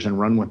those orders and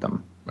run with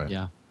them. Right.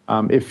 Yeah.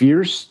 If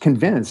you're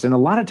convinced, and a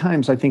lot of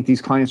times I think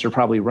these clients are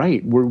probably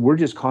right. We're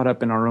just caught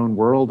up in our own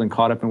world and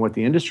caught up in what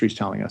the industry's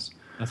telling us.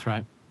 That's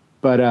right.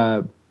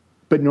 But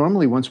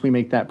normally once we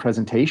make that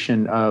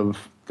presentation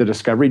of the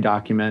discovery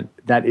document,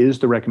 that is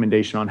the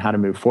recommendation on how to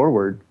move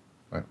forward.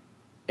 Right.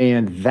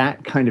 And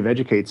that kind of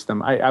educates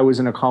them. I was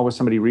in a call with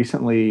somebody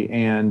recently,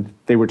 and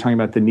they were talking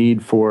about the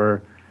need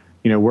for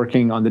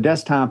working on the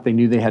desktop. They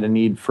knew they had a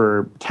need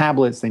for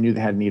tablets. They knew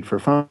they had a need for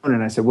phone.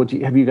 And I said,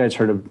 have you guys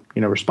heard of,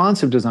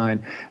 responsive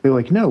design? They were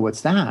like, no,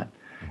 what's that?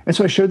 And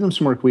so I showed them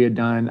some work we had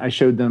done. I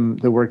showed them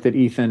the work that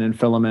Ethan and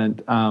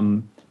Filament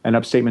and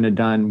Upstatement had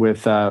done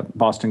with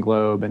Boston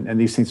Globe and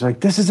these things. They're like,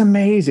 this is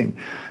amazing.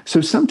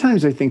 So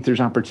sometimes I think there's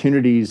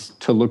opportunities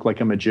to look like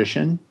a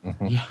magician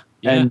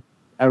and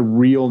a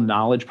real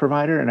knowledge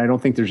provider. And I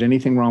don't think there's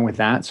anything wrong with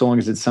that, so long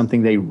as it's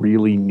something they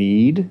really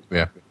need.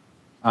 Yeah.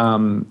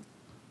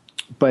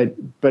 But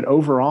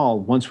overall,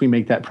 once we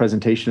make that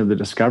presentation of the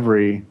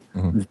discovery,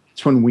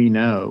 that's when we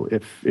know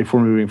if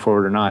we're moving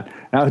forward or not.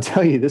 And I would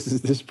tell you, this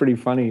is pretty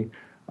funny.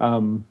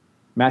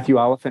 Matthew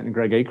Oliphant and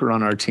Greg Aker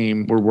on our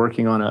team were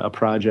working on a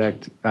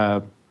project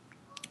for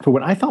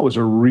what I thought was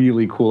a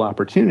really cool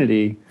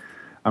opportunity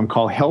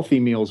called Healthy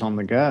Meals on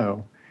the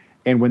Go.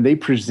 And when they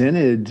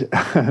presented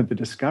the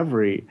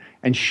discovery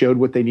and showed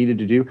what they needed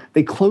to do,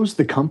 they closed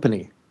the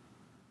company.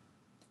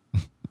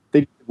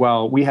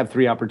 We have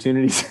 3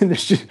 opportunities, and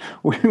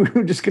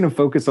we're just going to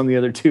focus on the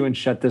other 2 and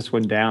shut this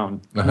one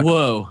down.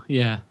 Whoa,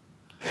 yeah.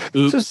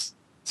 Oops.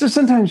 So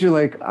sometimes you're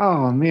like,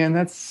 oh man,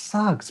 that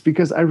sucks,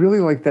 because I really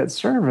like that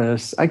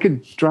service. I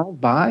could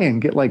drive by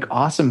and get like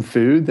awesome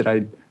food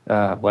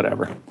that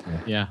whatever.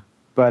 Yeah.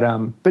 But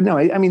no,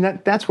 I mean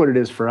that's what it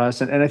is for us,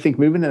 and I think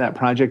moving to that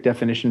project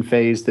definition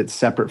phase that's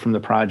separate from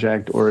the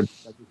project, or a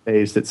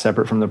phase that's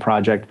separate from the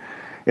project,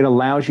 it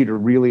allows you to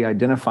really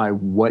identify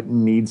what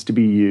needs to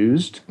be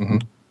used,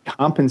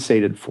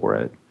 compensated for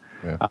it,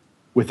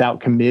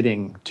 without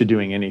committing to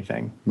doing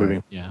anything.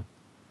 Moving. Yeah.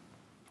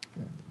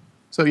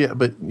 So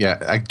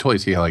I totally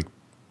see how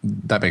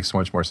that makes so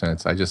much more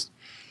sense.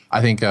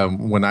 I think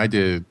when I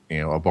did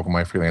a bulk of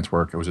my freelance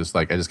work, it was just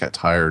like I just got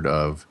tired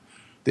of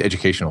the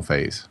educational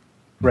phase.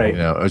 Right.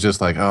 It was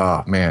just like,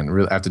 oh man,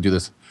 really, I have to do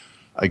this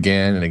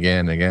again and again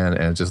and again,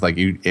 and it's just like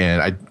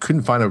I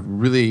couldn't find a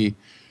really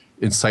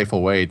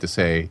insightful way to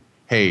say,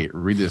 hey,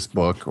 read this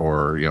book,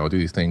 or do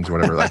these things or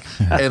whatever. Like,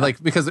 and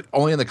like, because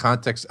only in the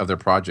context of their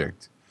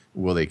project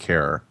will they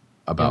care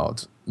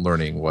about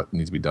learning what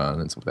needs to be done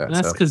and stuff like that.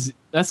 And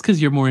that's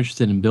because you're more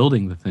interested in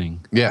building the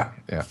thing. Yeah.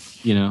 Yeah.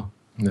 Yeah.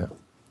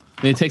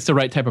 I mean, it takes the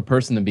right type of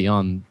person to be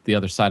on the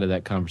other side of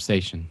that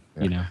conversation.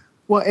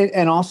 Well,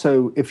 and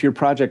also if your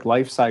project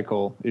life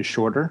cycle is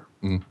shorter,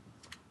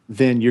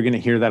 then you're going to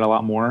hear that a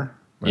lot more.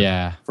 Right.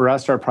 Yeah. For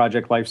us, our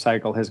project life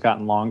cycle has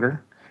gotten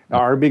longer.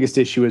 Our biggest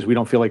issue is we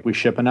don't feel like we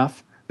ship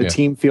enough. The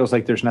team feels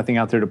like there's nothing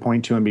out there to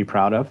point to and be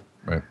proud of.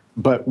 Right.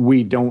 But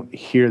we don't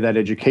hear that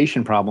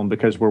education problem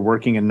because we're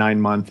working in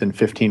 9-month and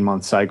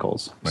 15-month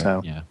cycles. Right.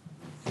 So yeah.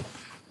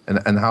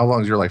 And how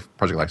long is your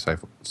project life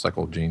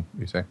cycle, Gene?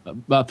 You say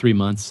about 3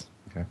 months.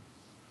 Okay.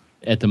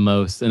 At the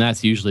most, and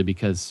that's usually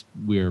because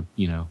we're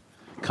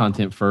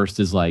content first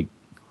is like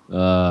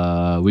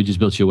we just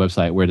built you a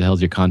website. Where the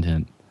hell's your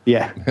content?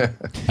 Yeah.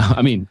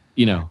 I mean,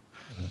 10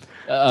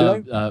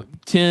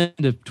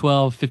 to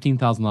 12, $15,000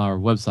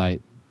 website.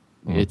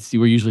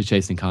 We're usually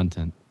chasing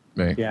content.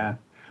 Right. Yeah.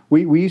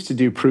 We used to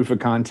do proof of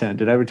content.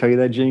 Did I ever tell you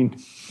that, Gene?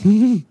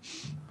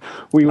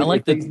 I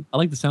like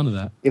the sound of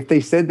that. If they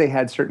said they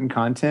had certain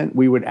content,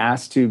 we would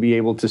ask to be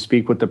able to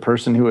speak with the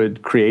person who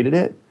had created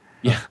it.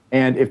 Yeah.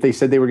 And if they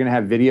said they were going to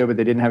have video but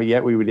they didn't have it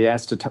yet, we would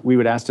ask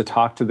to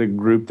talk to the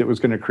group that was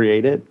going to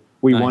create it.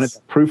 We wanted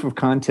proof of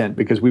content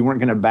because we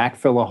weren't going to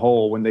backfill a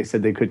hole when they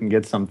said they couldn't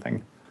get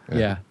something.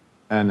 Yeah.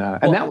 And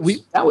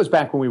that was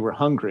back when we were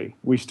hungry.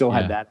 We still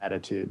had that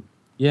attitude.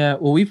 Yeah.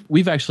 Well,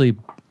 we've actually,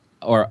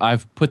 or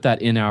I've put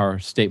that in our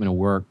statement of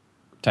work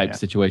type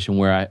situation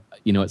where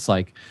it's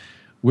like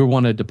we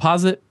want a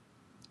deposit,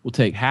 we'll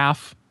take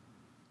half,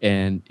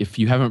 and if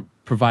you haven't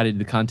provided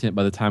the content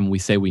by the time we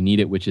say we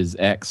need it, which is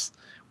X,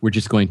 we're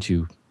just going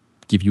to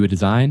give you a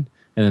design,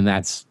 and then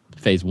that's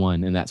phase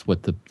one, and that's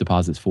what the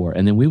deposit's for.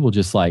 And then we will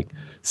just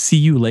see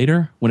you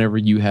later whenever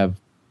you have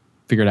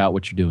figured out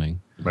what you're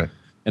doing. Right.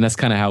 And that's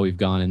kind of how we've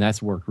gone, and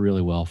that's worked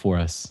really well for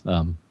us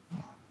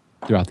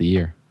throughout the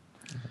year.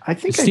 I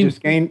think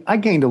I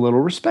gained a little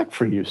respect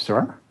for you,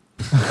 sir.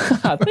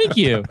 Thank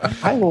you.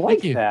 I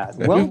like that.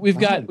 Well, we've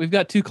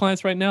got 2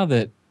 clients right now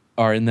that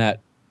are in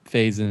that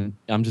phase, and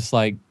I'm just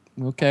like,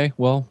 okay,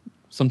 well,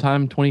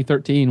 sometime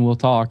 2013 we'll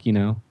talk,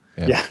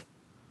 Yeah.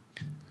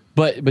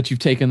 But you've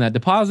taken that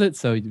deposit,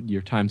 so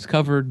your time's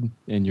covered,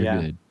 and you're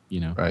good.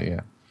 Right.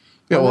 Yeah.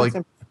 Well,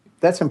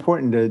 that's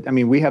important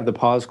we have the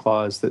pause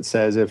clause that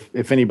says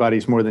if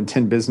anybody's more than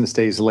 10 business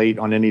days late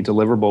on any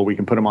deliverable, we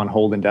can put them on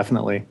hold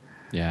indefinitely.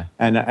 Yeah.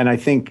 And I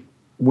think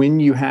when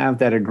you have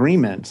that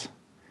agreement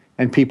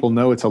and people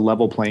know it's a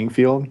level playing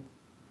field,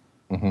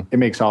 it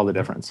makes all the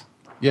difference.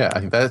 Yeah, I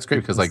think that's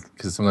great because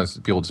sometimes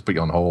people just put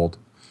you on hold.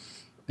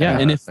 Yeah,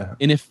 and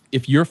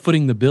if you're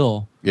footing the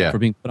bill for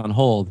being put on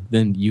hold,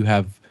 then you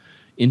have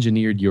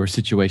engineered your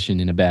situation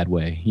in a bad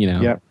way.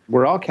 Yeah,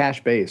 we're all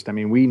cash based.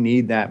 We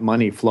need that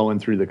money flowing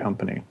through the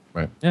company.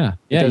 Right. Yeah.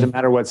 It doesn't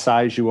matter what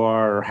size you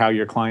are or how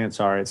your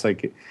clients are. It's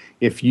like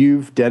if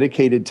you've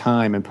dedicated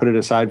time and put it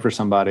aside for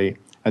somebody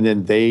and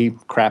then they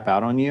crap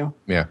out on you,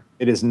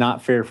 it is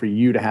not fair for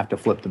you to have to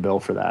flip the bill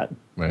for that.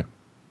 Right.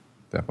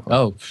 Definitely.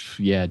 Oh,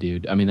 yeah,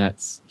 dude.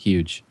 That's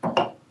huge.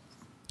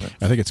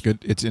 I think it's good.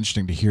 It's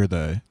interesting to hear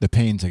the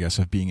pains, I guess,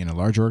 of being in a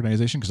large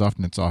organization, because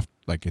often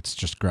it's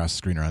just grass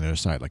is greener on the other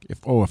side. Like if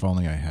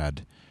only I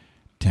had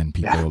 10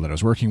 people that I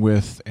was working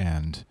with,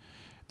 and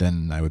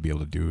then I would be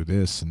able to do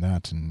this and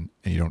that, and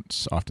you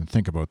don't often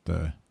think about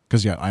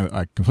because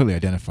I completely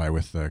identify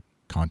with the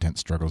content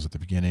struggles at the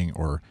beginning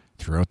or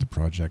throughout the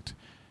project,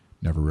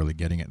 never really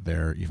getting it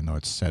there, even though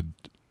it's said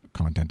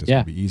content is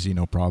going to be easy,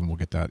 no problem, we'll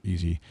get that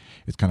easy.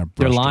 It's kind of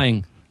they're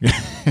lying.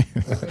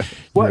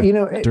 Well,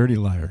 dirty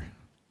liar.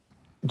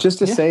 Just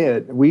to say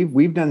it,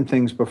 we've done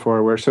things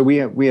before where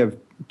we have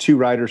 2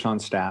 writers on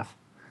staff,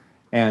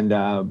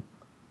 and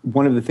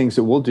one of the things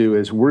that we'll do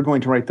is we're going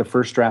to write the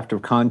first draft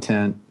of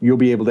content. You'll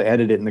be able to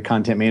edit it in the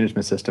content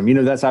management system.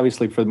 That's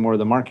obviously for more of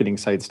the marketing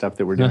site stuff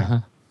that we're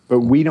doing, but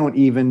we don't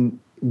even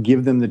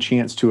give them the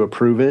chance to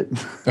approve it.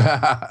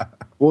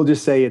 We'll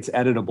just say it's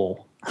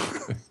editable.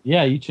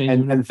 Yeah, you change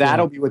and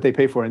that'll be what they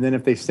pay for. And then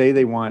if they say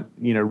they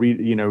want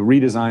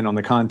redesign on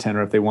the content,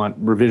 or if they want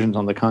revisions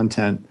on the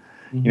content,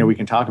 we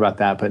can talk about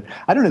that. But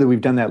I don't know that we've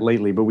done that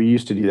lately, but we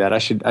used to do that. I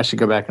should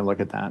go back and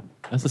look at that.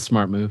 That's a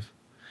smart move.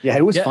 Yeah,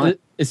 it was fun.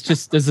 It's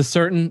just there's a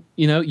certain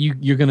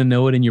you're going to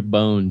know it in your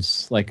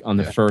bones, like on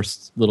the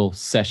first little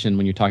session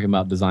when you're talking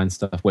about design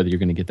stuff, whether you're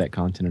going to get that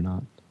content or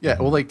not. Yeah,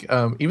 well,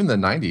 even the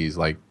 90s,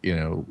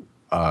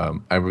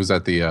 I was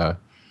at a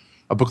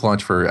book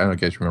launch for, I don't know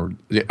if you guys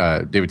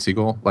remember, David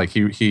Siegel.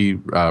 He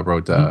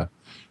wrote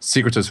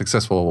Secrets of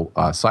Successful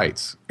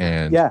Sites.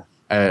 And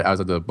I was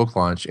at the book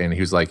launch, and he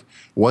was like,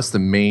 what's the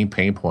main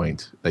pain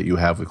point that you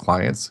have with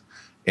clients?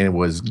 And it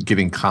was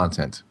getting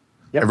content.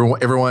 Yep.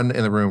 Everyone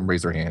in the room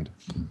raised their hand.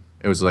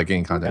 It was like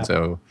getting content. Yeah.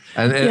 So,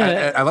 and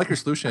I like your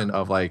solution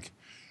of we're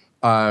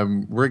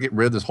going to get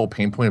rid of this whole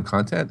pain point of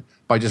content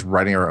by just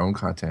writing our own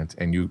content,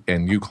 and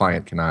you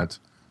client cannot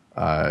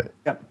edit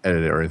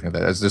it or anything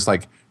like that. It's just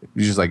like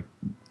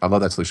I love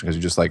that solution because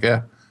you're just like,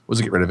 yeah, we'll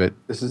just get rid of it.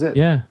 This is it.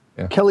 Yeah.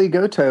 Kelly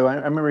Goto, I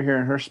remember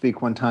hearing her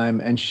speak one time,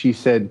 and she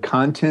said,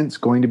 "Content's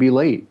going to be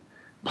late.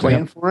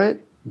 Plan for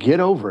it. Get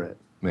over it."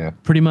 Yeah,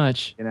 pretty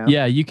much. You know?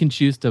 Yeah, you can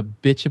choose to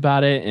bitch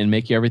about it and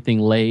make everything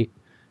late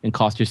and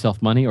cost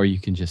yourself money, or you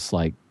can just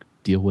like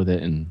deal with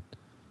it and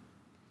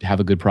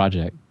have a good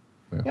project.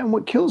 Yeah, and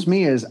what kills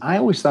me is I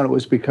always thought it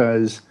was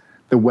because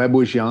the web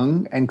was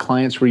young and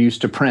clients were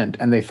used to print,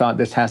 and they thought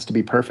this has to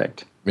be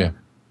perfect. yeah,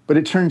 But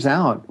it turns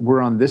out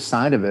we're on this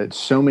side of it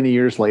so many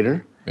years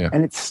later,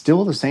 and it's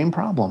still the same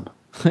problem.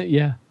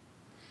 Yeah.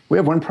 We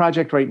have one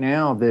project right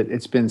now that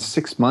it's been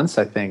 6 months,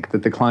 I think,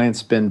 that the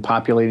client's been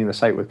populating the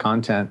site with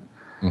content.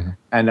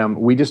 And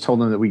we just told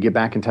them that we get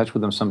back in touch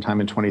with them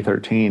sometime in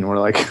 2013. We're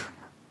like,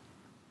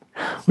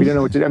 we don't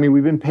know what to do. I mean,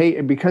 we've been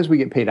paid, because we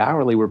get paid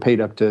hourly, we're paid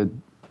up to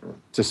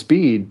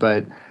speed,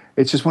 but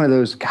it's just one of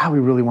those, God, we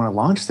really want to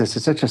launch this.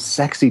 It's such a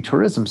sexy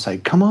tourism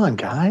site. Come on,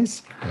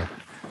 guys. Yeah.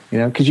 You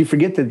know, because you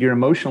forget that you're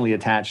emotionally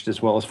attached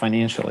as well as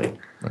financially.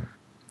 Right.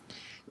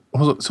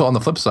 So on the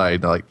flip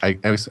side, like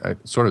I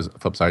sort of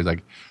flip side,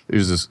 like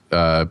there's this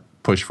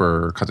push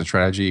for content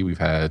strategy. We've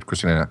had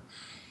Christina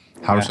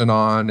Houderson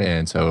on,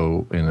 and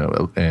so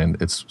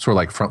and it's sort of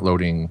like front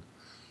loading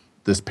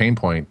this pain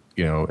point,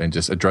 and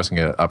just addressing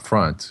it up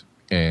front.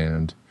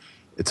 And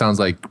it sounds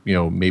like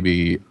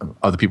maybe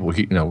other people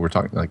we're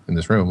talking like in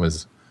this room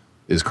is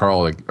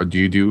Carl, like, do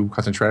you do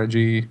content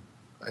strategy?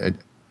 You're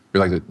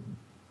like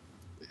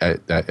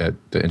at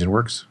the Engine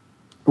Works.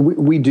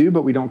 We do,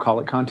 but we don't call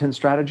it content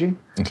strategy.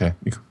 Okay.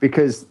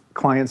 Because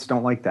clients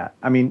don't like that.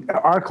 I mean,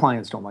 our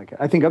clients don't like it.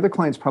 I think other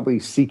clients probably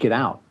seek it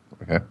out.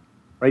 Okay.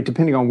 Right,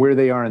 depending on where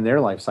they are in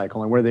their life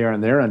cycle and where they are in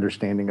their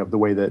understanding of the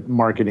way that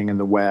marketing and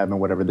the web and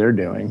whatever they're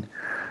doing.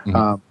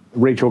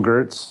 Rachel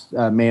Gertz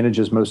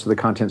manages most of the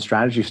content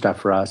strategy stuff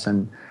for us.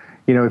 And,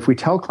 if we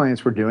tell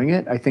clients we're doing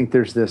it, I think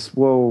there's this,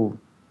 well,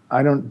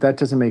 that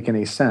doesn't make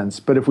any sense.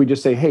 But if we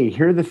just say, hey,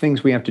 here are the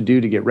things we have to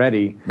do to get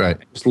ready, right,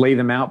 just lay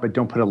them out, but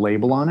don't put a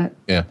label on it.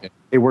 Yeah.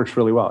 It works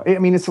really well. I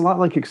mean, it's a lot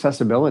like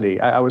accessibility.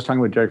 I was talking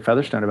with Derek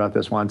Featherstone about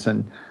this once,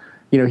 and,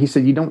 he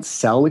said, you don't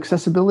sell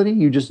accessibility,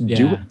 you just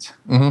do it.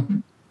 Mm-hmm.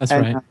 That's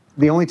and right.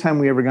 The only time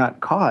we ever got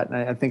caught, and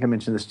I think I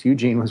mentioned this to you,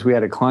 Gene, was we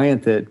had a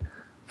client that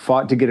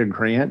fought to get a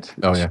grant,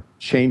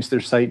 changed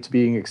their site to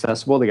being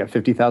accessible. They got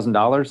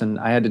 $50,000, and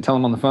I had to tell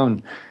them on the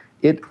phone,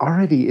 it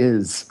already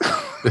is.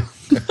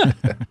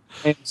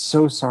 I'm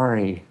so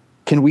sorry.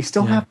 Can we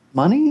still have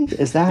money?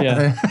 Is that? Yeah.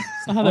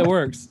 That's not how that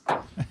works.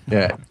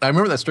 Yeah, I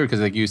remember that story because,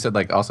 like you said,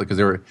 like also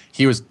because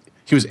he was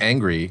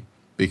angry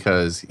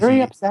because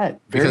very upset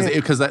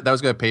because that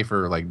was going to pay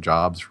for like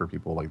jobs for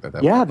people like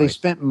that. Yeah, they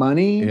spent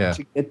money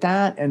to get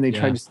that, and they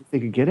tried to see if they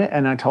could get it.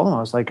 And I told them, I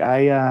was like,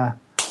 I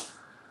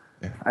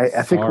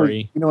think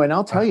we're, and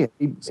I'll tell you,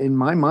 in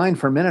my mind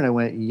for a minute, I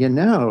went,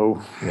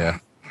 yeah,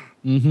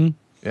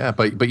 yeah,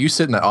 but you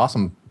sit in that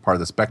awesome part of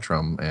the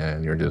spectrum,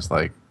 and you're just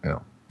like,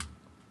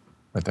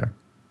 right there.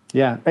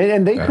 Yeah,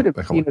 and they could have,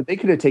 they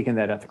could have taken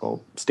that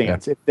ethical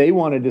stance if they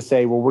wanted to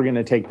say, well, we're going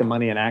to take the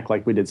money and act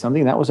like we did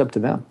something. That was up to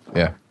them.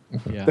 Yeah.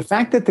 The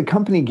fact that the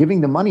company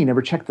giving the money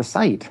never checked the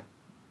site,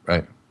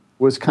 right,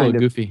 was kind of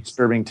goofy,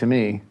 disturbing to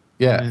me.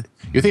 Yeah,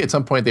 you think at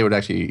some point they would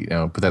actually,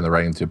 put that in the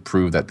writing to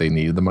prove that they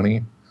needed the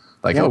money,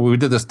 like, oh, we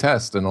did this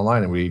test in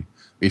online and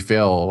we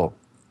fail,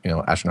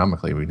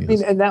 astronomically. We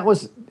need. And it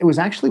was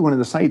actually one of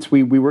the sites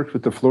we worked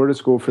with the Florida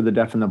School for the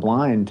Deaf and the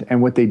Blind,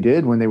 and what they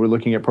did when they were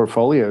looking at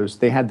portfolios,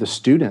 they had the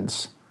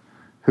students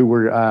who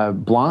were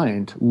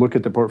blind look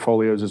at the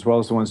portfolios as well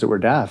as the ones that were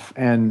deaf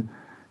and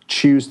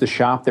choose the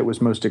shop that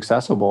was most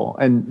accessible.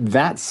 And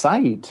that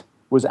site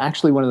was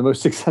actually one of the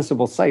most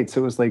accessible sites. It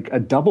was like a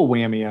double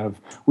whammy of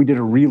we did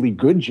a really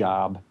good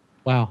job.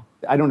 Wow.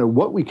 I don't know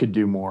what we could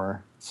do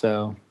more.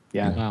 So,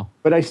 yeah. Wow.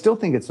 But I still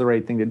think it's the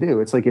right thing to do.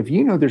 It's like if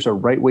there's a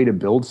right way to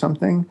build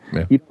something,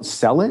 you don't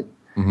sell it.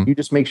 Mm-hmm. You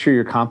just make sure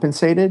you're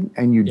compensated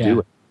and you do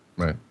it.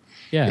 Right.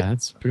 Yeah,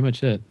 that's pretty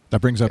much it. That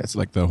brings up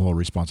like the whole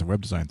responsive web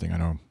design thing. I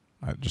know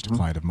just a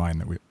client of mine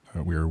that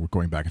we were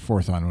going back and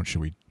forth on. Should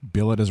we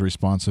bill it as a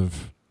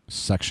responsive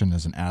section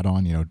as an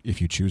add-on?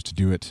 If you choose to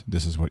do it,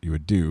 this is what you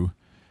would do,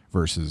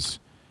 versus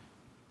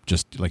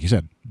just like you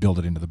said, build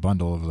it into the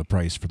bundle of the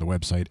price for the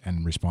website,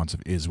 and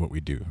responsive is what we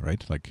do,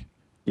 right? Like,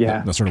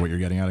 that's sort of what you're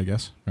getting at, I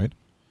guess, right?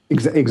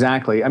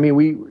 Exactly. I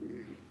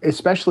mean,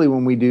 especially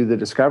when we do the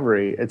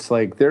discovery, it's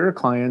like there are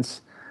clients,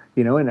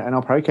 and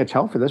I'll probably catch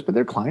hell for this, but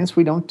there are clients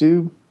we don't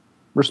do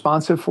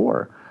responsive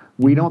for.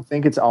 We don't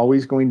think it's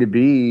always going to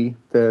be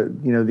the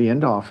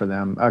end all for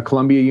them.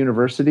 Columbia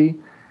University,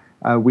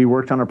 we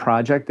worked on a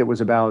project that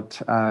was about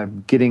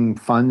getting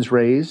funds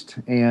raised,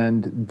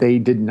 and they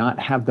did not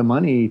have the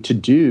money to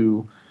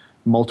do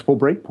multiple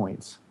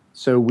breakpoints.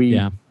 So we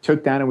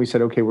took that and we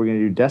said, okay, we're going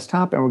to do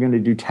desktop and we're going to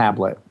do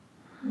tablet.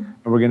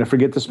 And we're going to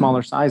forget the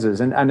smaller sizes.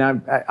 And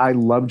I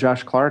love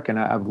Josh Clark, and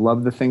I've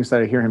loved the things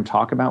that I hear him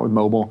talk about with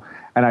mobile.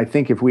 And I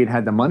think if we had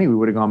had the money, we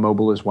would have gone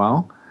mobile as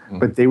well.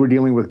 but they were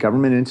dealing with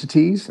government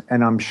entities,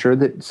 and I'm sure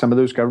that some of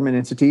those government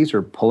entities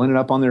are pulling it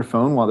up on their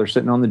phone while they're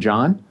sitting on the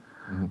John.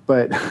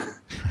 But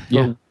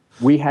Yeah.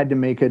 we had to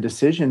make a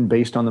decision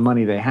based on the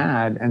money they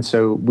had, and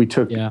so we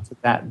took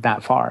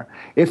that far.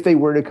 If they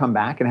were to come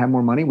back and have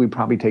more money, we'd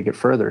probably take it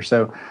further.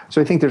 So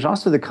I think there's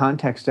also the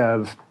context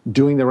of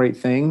doing the right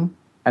thing,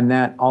 and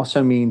that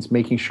also means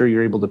making sure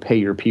you're able to pay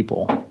your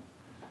people,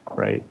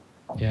 right?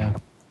 Yeah.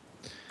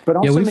 But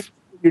also make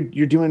sure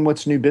you're doing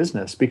what's new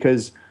business,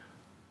 because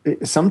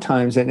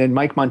sometimes, and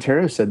Mike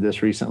Montero said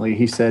this recently,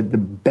 he said the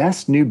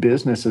best new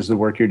business is the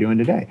work you're doing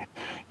today.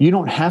 You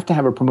don't have to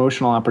have a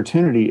promotional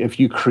opportunity if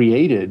you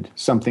created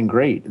something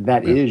great.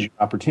 That is your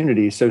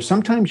opportunity. So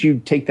sometimes you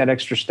take that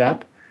extra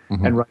step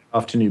and run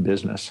off to new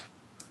business.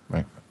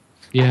 Right.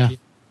 Yeah.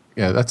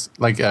 Yeah, that's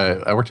like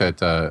I worked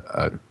at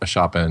a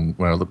shop when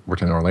I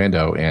worked in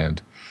Orlando,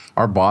 and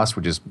our boss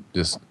would just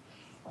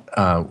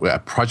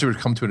a project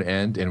would come to an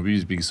end, and we'd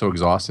just be so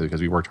exhausted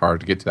because we worked hard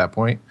to get to that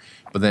point.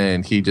 But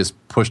then he just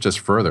pushed us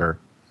further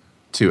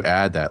to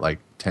add that like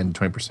 10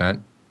 to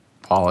 20%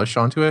 polish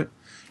onto it.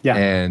 Yeah.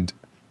 And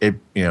it,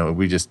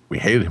 we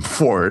hated him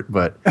for it.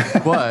 But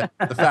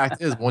the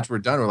fact is, once we're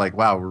done, we're like,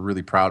 wow, we're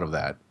really proud of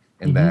that.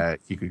 And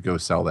that he could go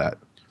sell that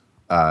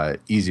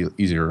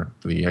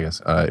easierly, I guess,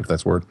 if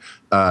that's a word,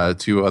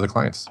 to other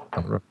clients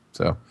on the road.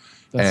 So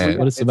that's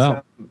what it's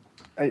about.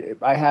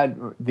 I had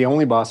the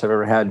only boss I've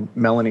ever had,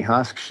 Melanie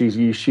Husk. She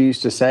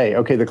used to say,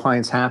 "Okay, the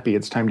client's happy.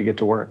 It's time to get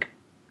to work."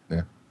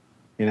 Yeah.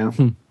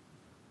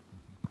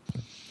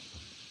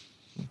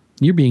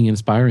 You're being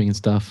inspiring and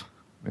stuff.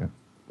 Yeah.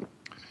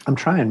 I'm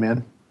trying,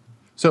 man.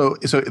 So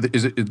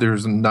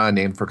there's not a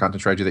name for content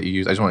strategy that you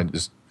use? I just want to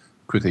just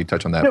quickly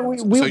touch on that. No,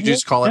 so you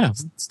just call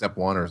it step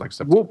one or like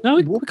step two? No,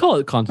 we call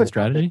it content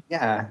strategy.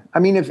 Yeah. I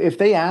mean, if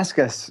they ask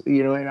us,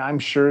 and I'm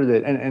sure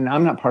that, and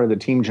I'm not part of the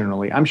team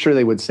generally, I'm sure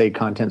they would say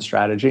content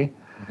strategy,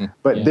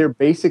 but they're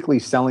basically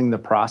selling the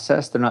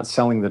process. They're not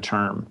selling the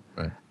term.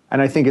 Right.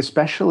 And I think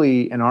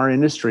especially in our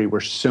industry where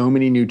so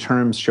many new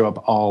terms show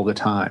up all the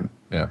time.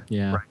 Yeah.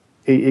 Yeah. Right.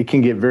 It can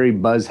get very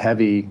buzz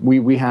heavy.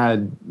 We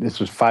had, this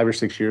was 5 or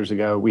 6 years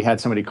ago, we had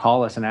somebody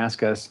call us and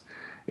ask us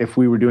if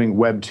we were doing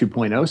Web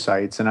 2.0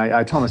 sites. And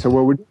I told them, I said,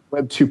 well, we're doing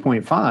Web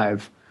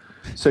 2.5.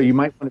 So you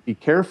might want to be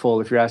careful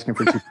if you're asking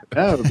for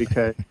 2.0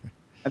 because,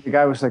 and the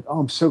guy was like,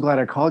 oh, I'm so glad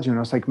I called you. And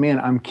I was like, man,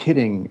 I'm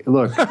kidding.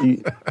 Look,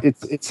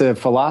 it's a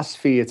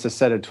philosophy. It's a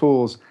set of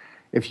tools.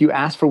 If you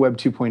ask for Web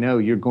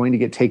 2.0, you're going to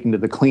get taken to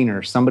the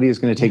cleaner. Somebody is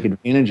going to take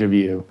advantage of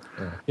you.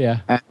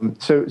 Yeah.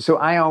 So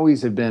I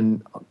always have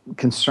been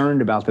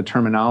concerned about the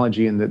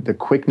terminology and the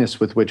quickness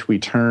with which we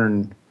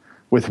turn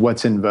with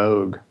what's in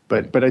vogue.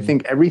 But I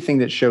think everything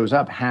that shows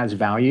up has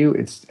value.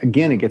 It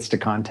gets to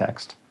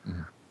context.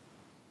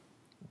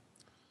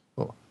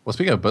 Well,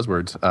 speaking of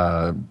buzzwords,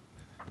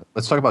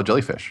 let's talk about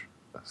jellyfish.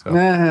 So,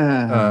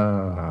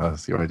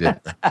 see what I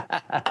did.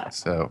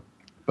 So,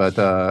 but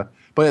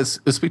let's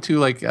speak to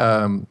like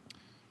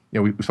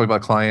we spoke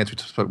about clients, we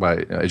spoke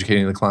about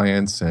educating the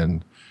clients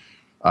and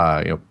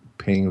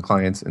paying the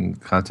clients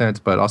and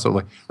content, but also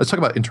like let's talk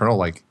about internal,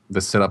 like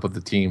the setup of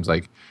the teams.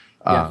 Like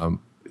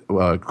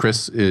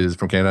Chris is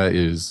from Canada,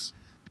 is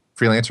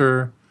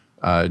freelancer.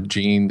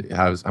 Gene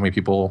has, how many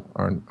people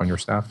are on your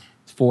staff?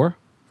 4,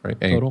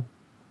 right? Total.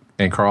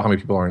 And Carl, how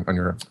many people are on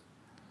your?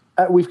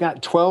 We've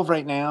got 12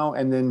 right now,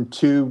 and then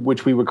 2,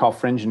 which we would call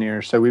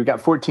fringineers. So we've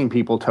got 14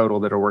 people total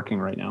that are working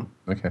right now.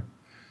 Okay.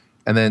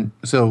 And then,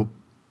 so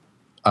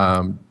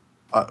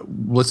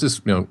let's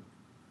just,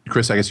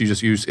 Chris, I guess you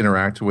just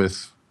interact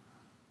with,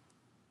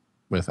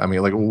 I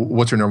mean, like,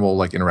 what's your normal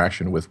like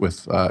interaction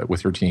with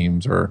your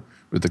teams or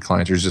with the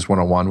clients? Or just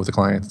one-on-one with the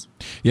clients?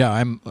 Yeah,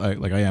 I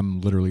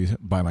am literally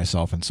by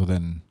myself. And so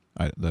then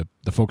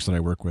the folks that I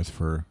work with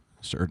for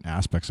certain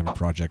aspects of a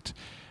project,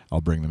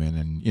 I'll bring them in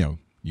and,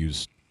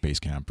 use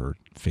Basecamp or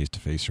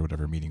face-to-face or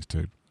whatever meetings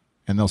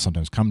and they'll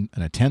sometimes come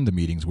and attend the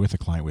meetings with a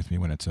client with me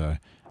when it's a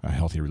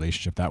healthy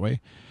relationship that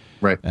way.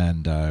 Right.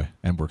 And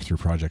work through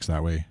projects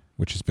that way,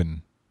 which has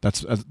been,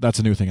 that's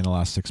a new thing in the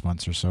last 6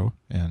 months or so,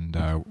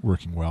 and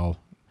working well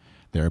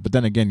there. But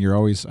then again,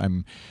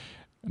 I'm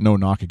no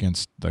knock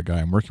against the guy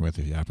I'm working with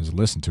if he happens to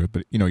listen to it,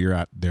 but you're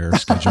at their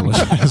schedule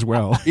as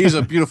well. He's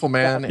a beautiful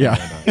man. Yeah.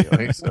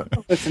 So.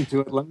 Listen to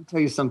it. Let me tell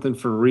you something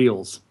for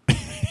reals.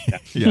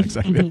 Yeah,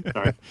 exactly.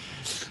 Sorry.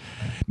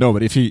 No,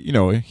 but if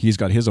he's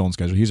got his own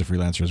schedule, he's a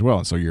freelancer as well.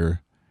 And so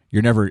you're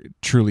never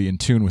truly in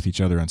tune with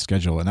each other on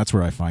schedule. And that's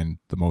where I find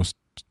the most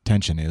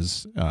tension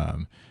is,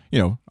 I'm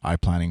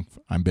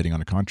bidding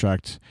on a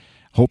contract,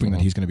 hoping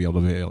that he's going to be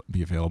able to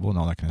be available and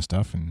all that kind of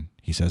stuff. And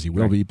he says he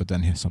will be, but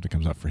then something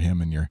comes up for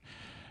him and you're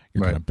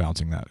kind of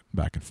bouncing that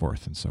back and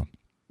forth. And so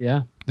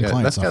the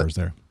client suffers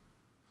there.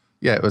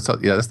 Yeah.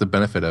 That's the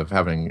benefit of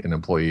having an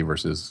employee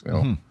versus,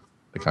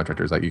 the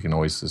contractors, that you can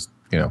always just,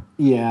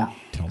 Yeah.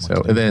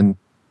 So, and then,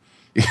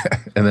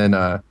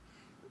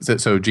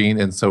 so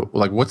Gene, and so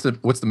like, what's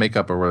the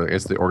makeup or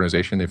it's the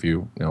organization, if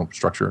you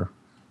structure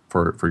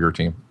for your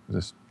team?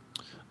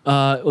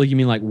 Well, you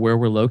mean like where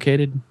we're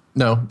located?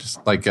 No,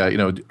 just like, are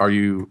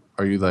you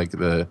like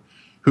the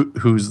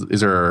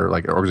Is there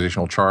like an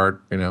organizational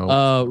chart?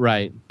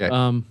 Right.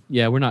 Yeah.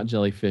 Yeah, we're not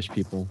jellyfish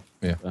people.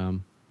 Yeah.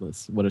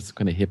 What is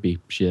kind of hippie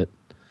shit?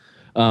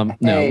 Hey,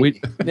 No, we.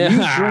 you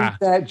drink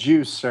that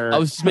juice, sir. I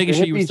was just making The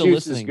sure you were hippie still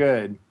juice listening. Is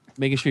good.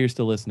 Making sure you're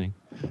still listening.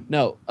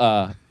 No.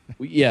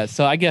 Yeah.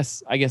 So I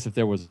guess if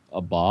there was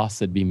a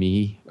boss, it'd be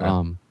me.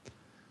 Yeah.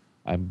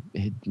 I'm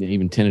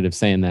even tentative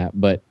saying that,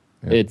 but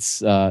Yeah.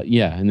 it's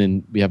And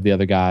then we have the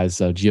other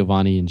guys,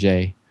 Giovanni and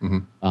Jay,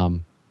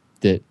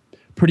 that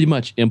pretty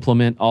much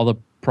implement all the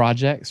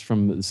projects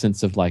from the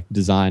sense of like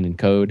design and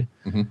code.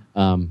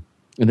 And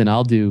then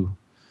I'll do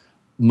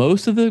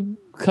most of the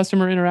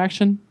customer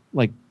interaction,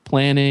 like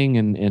planning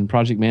and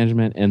project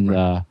management, and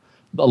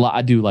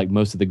I do like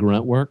most of the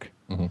grunt work.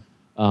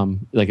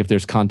 Like if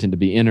there's content to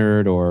be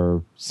entered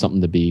or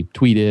something to be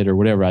tweeted or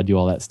whatever, I do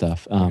all that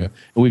stuff. And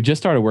we've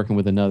just started working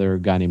with another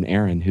guy named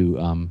Aaron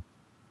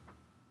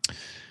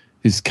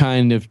who's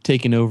kind of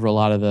taken over a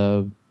lot of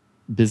the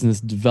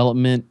business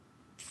development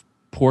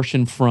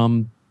portion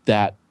from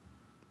that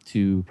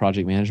to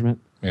project management.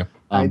 Yeah.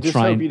 I just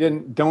hope you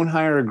don't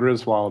hire a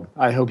Griswold.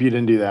 I hope you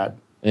didn't do that.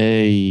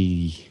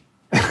 Hey,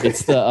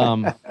 it's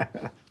the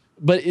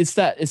but it's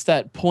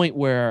that point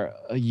where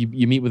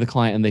you meet with a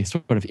client and they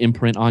sort of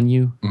imprint on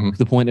you. To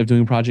the point of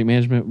doing project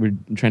management, we're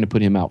trying to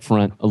put him out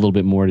front a little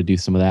bit more to do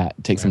some of that,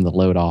 take some of the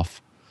load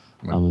off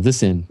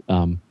this end.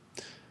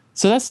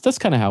 So that's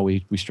kind of how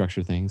we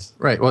structure things.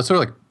 Right. Well, it's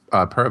sort of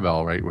like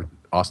Paravel, right? With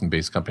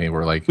Austin-based company,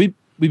 where like we'd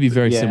be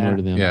very similar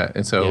to them. Yeah,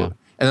 and so and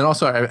then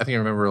also I think I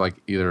remember like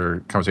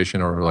either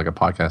conversation or like a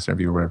podcast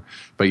interview or whatever.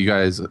 But you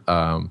guys.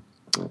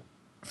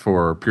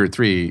 For Period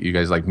 3, you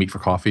guys like meet for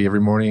coffee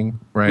every morning,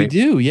 right? We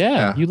do,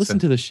 yeah. You listen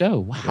to the show.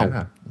 Wow.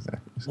 Yeah,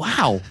 exactly.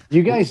 Wow.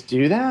 You guys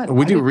do that?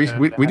 We do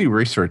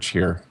research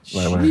here.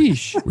 By the way.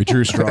 Sheesh. We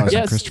drew straws,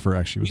 and Christopher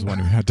actually was the one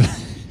who had to.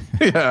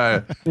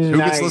 Yeah. Who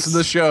gets to listen to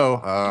the show?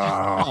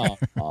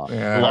 All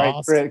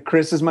right,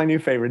 Chris is my new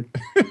favorite.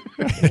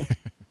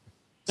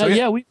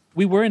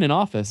 We were in an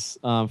office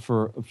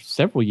for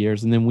several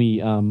years, and then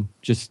we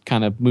just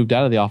kind of moved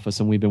out of the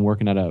office, and we've been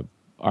working at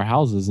our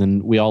houses,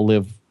 and we all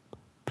live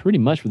pretty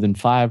much within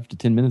 5 to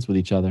 10 minutes with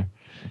each other.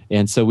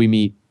 And so we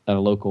meet at a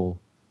local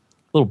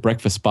little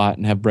breakfast spot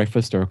and have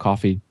breakfast or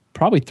coffee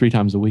probably 3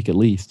 times a week at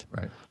least.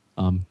 Right.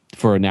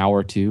 For an hour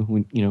or two.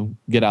 We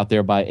get out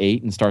there by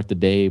 8 and start the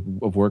day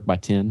of work by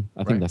 10.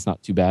 I think that's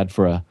not too bad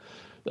for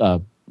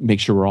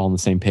make sure we're all on the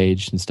same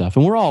page and stuff.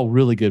 And we're all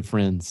really good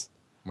friends.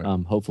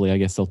 Right. Hopefully, I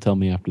guess they'll tell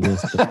me after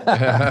this.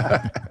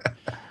 But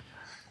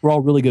we're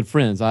all really good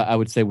friends. I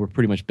would say we're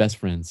pretty much best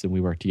friends and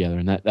we work together,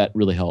 and that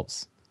really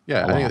helps.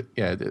 Yeah, I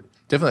think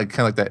definitely kind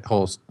of like that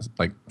whole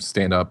like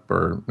stand up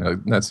or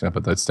not stand up,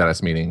 but that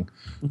status meeting,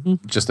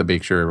 just to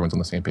make sure everyone's on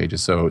the same page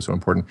is so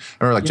important.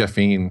 I remember like Jeff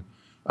Veen,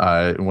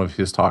 in one of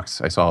his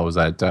talks I saw was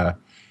that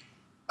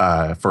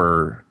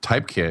for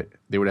Typekit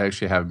they would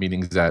actually have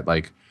meetings at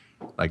like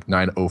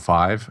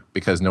 9:05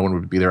 because no one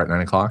would be there at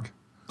 9 o'clock.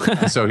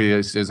 So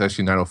it's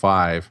actually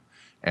 9:05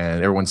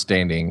 and everyone's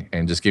standing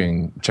and just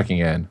checking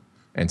in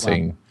and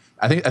saying.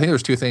 I think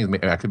there's 2 things.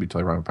 I could be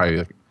totally wrong. Probably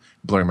like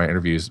blurring my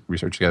interviews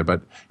research together,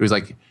 but it was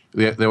like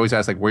they always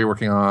ask like where you're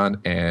working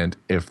on and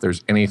if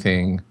there's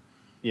anything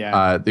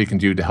that you can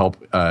do to help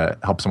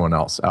someone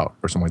else out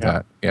or something like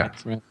that. Yeah.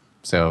 Right.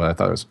 So I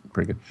thought it was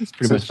pretty good.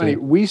 It's funny.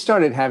 We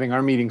started having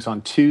our meetings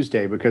on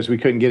Tuesday because we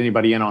couldn't get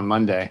anybody in on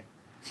Monday,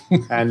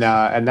 and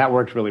that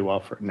worked really well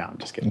for. No, I'm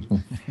just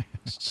kidding.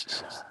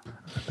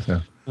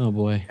 Oh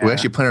boy. We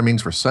actually plan our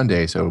meetings for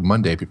Sunday, so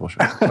Monday people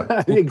should.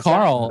 Exactly.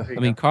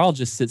 Carl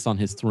just sits on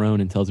his throne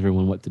and tells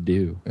everyone what to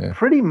do. Yeah.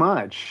 Pretty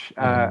much.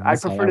 I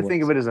prefer to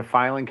think of it as a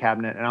filing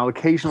cabinet, and I'll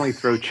occasionally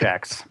throw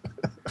checks.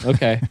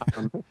 Okay.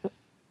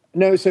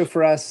 No, so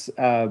for us,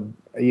 we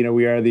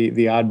are the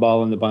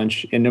oddball in the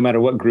bunch, and no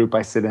matter what group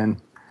I sit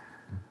in,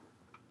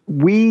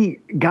 we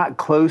got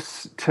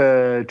close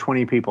to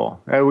 20 people.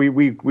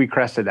 We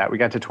crested that. We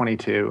got to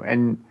 22,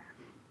 and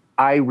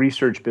I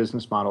research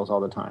business models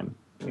all the time.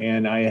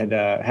 And I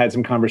had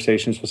some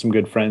conversations with some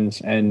good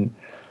friends, and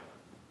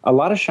a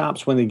lot of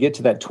shops, when they get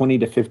to that 20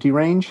 to 50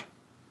 range,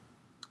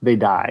 they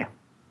die.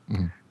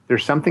 Mm-hmm.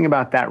 There's something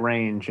about that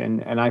range,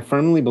 and I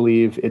firmly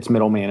believe it's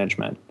middle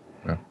management.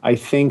 Yeah. I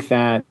think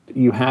that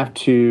you have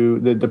to,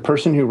 the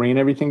person who ran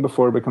everything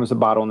before becomes a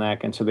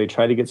bottleneck, and so they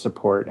try to get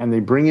support, and they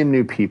bring in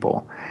new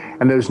people.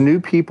 And those new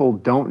people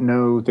don't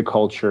know the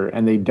culture,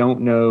 and they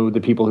don't know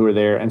the people who are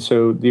there. And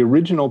so the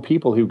original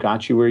people who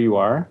got you where you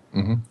are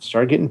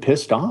start getting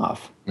pissed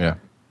off. Yeah.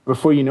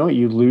 Before you know it,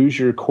 you lose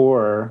your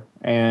core,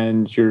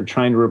 and you're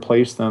trying to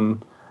replace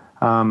them.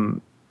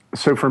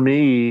 So for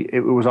me, it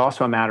was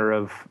also a matter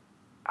of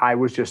I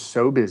was just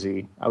so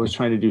busy. I was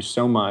trying to do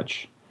so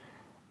much.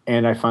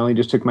 And I finally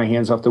just took my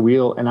hands off the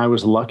wheel, and I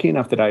was lucky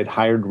enough that I had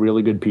hired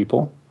really good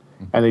people,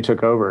 and they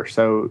took over.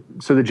 So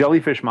the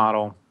jellyfish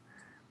model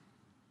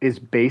is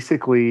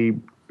basically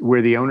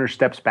where the owner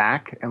steps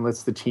back and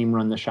lets the team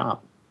run the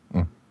shop,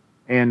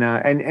 and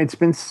it's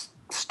been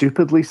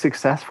stupidly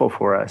successful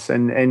for us.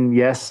 And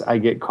yes, I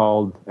get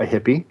called a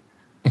hippie,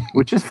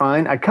 which is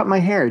fine. I cut my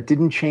hair; it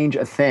didn't change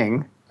a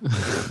thing.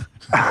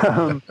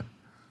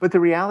 But the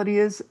reality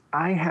is,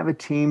 I have a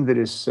team that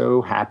is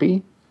so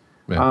happy.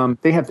 Yeah.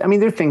 They have, I mean,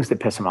 there are things that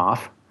piss them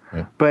off,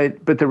 Yeah.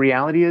 but the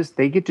reality is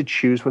they get to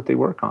choose what they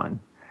work on.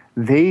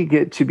 They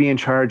get to be in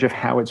charge of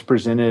how it's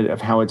presented,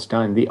 of how it's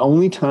done. The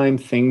only time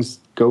things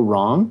go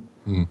wrong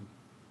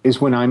is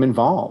when I'm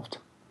involved.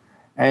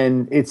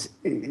 And it's,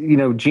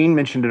 Gene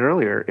mentioned it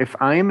earlier. If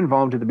I am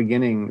involved at the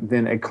beginning,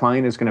 then a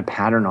client is going to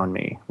pattern on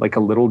me like a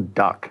little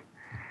duck.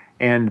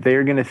 And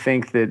they're going to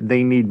think that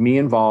they need me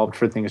involved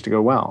for things to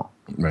go well.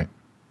 Right.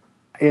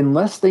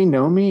 Unless they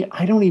know me,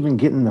 I don't even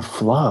get in the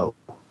flow.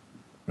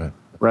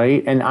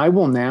 Right. And I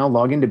will now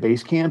log into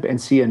Basecamp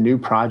and see a new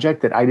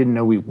project that I didn't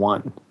know we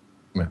won.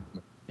 Yeah.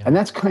 And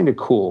that's kind of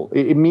cool.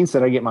 It means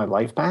that I get my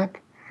life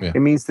back. Yeah. It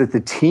means that the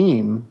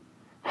team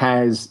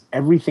has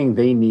everything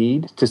they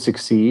need to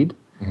succeed.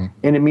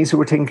 And it means that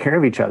we're taking care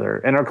of each other.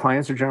 And our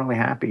clients are generally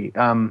happy.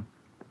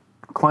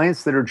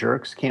 Clients that are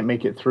jerks can't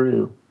make it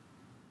through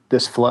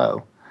this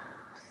flow.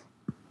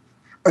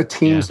 A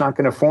team's not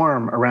going to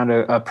form around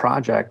a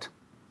project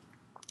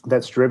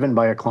that's driven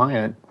by a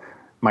client,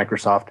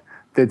 Microsoft,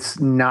 that's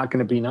not going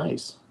to be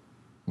nice.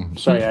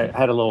 Sorry, I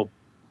had a little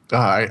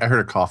I heard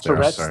a cough there.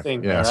 Tourette's Sorry.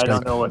 thing Yeah, there. I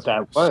don't know what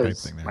that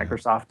was, thing there,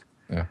 Microsoft.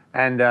 Yeah.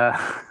 And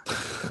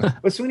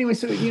but so anyway,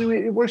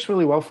 it works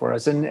really well for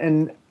us.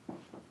 And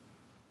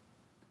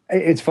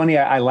it's funny,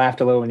 I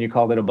laughed a little when you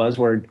called it a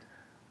buzzword.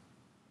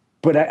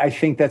 But I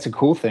think that's a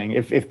cool thing.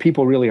 If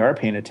people really are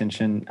paying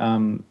attention,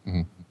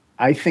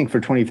 I think for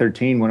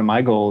 2013, one of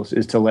my goals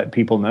is to let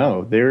people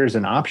know there is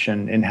an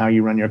option in how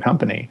you run your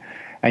company.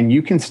 And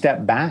you can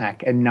step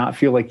back and not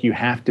feel like you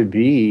have to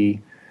be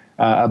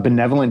a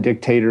benevolent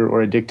dictator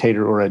or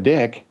a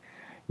dick.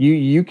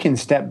 You can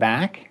step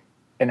back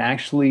and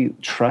actually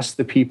trust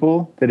the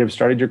people that have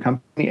started your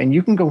company, and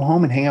you can go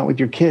home and hang out with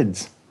your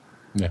kids.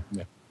 Yeah.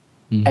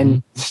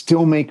 And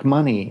still make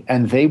money,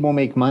 and they will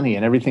make money,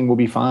 and everything will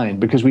be fine,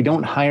 because we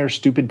don't hire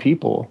stupid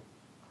people,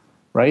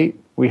 right?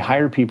 We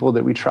hire people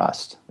that we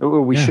trust,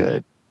 or we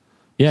should.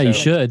 Yeah, you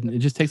should. It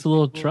just takes a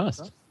little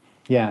trust.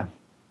 Yeah.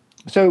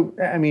 So,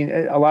 I mean,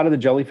 a lot of the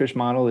jellyfish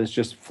model is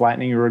just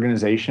flattening your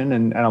organization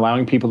and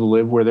allowing people to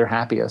live where they're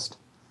happiest.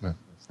 Yeah.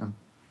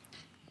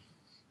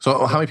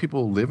 So how many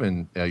people live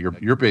in,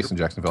 you're based in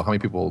Jacksonville. How many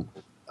people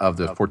of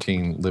the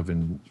 14 live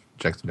in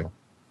Jacksonville?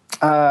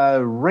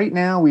 Right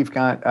now, we've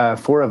got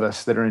 4 of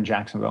us that are in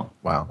Jacksonville.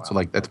 Wow. So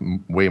like that's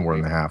way more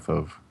than half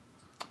of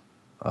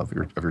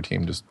your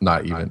team. Just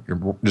not even.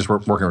 You're just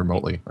working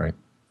remotely, right?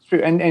 True.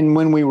 And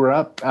when we were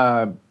up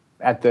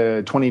at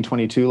the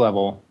 2022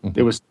 level,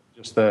 it was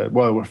just there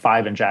were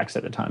 5 in Jax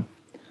at a time.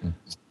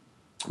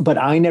 But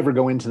I never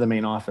go into the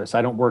main office.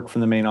 I don't work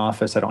from the main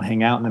office. I don't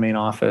hang out in the main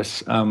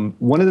office.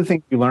 One of the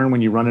things you learn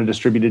when you run a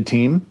distributed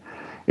team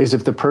is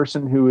if the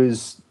person who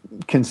is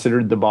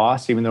considered the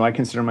boss, even though I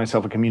consider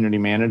myself a community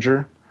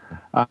manager,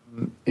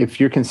 if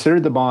you're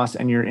considered the boss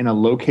and you're in a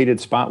located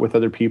spot with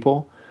other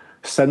people,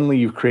 suddenly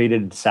you've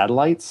created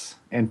satellites,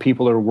 and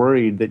people are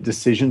worried that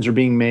decisions are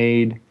being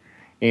made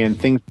and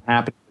things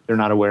happen that they're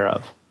not aware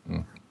of.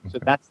 Okay. So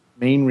that's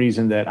the main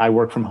reason that I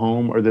work from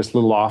home, or this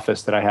little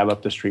office that I have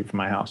up the street from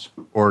my house.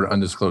 Or an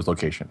undisclosed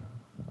location.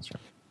 That's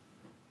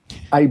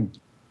right. We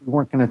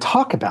weren't going to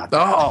talk about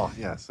that. Oh,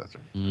 yes, that's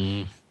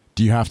right.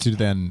 Do you have to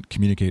then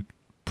communicate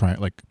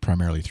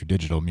primarily through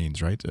digital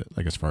means, right?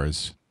 Like as far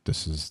as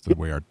this is the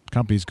way our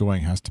company's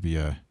going, has to be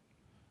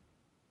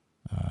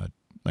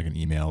like an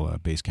email, a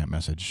Basecamp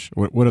message.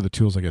 What are the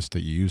tools, I guess,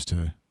 that you use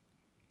to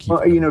keep?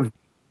 Well,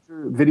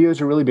 videos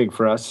are really big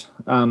for us.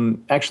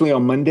 Actually,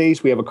 on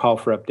Mondays, we have a call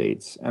for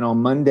updates. And on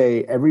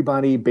Monday,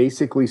 everybody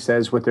basically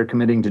says what they're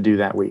committing to do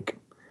that week.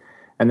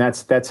 And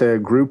that's a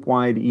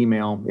group-wide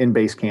email in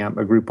Basecamp,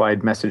 a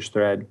group-wide message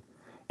thread.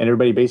 And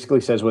everybody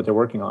basically says what they're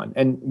working on.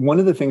 And one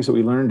of the things that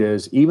we learned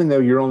is, even though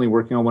you're only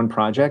working on one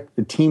project,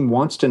 the team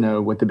wants to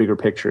know what the bigger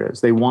picture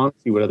is. They want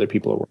to see what other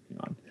people are working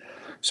on.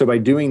 So by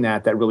doing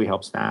that, that really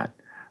helps that.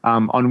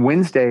 On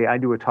Wednesday, I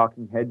do a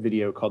talking head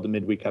video called the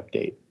Midweek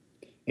Update.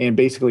 And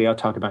basically, I'll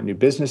talk about new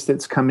business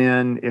that's come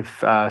in,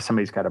 if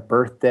somebody's got a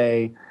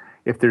birthday,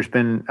 if there's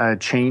been a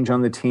change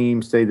on the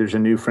team, say there's a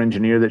new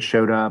engineer that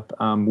showed up,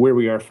 where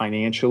we are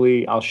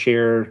financially. I'll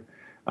share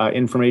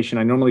information.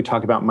 I normally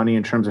talk about money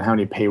in terms of how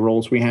many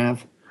payrolls we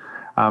have,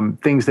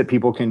 things that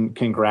people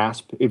can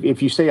grasp.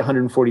 If you say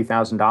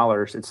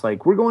 $140,000, it's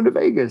like, we're going to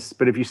Vegas.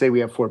 But if you say we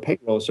have 4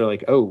 payrolls, they're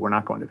like, oh, we're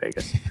not going to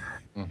Vegas.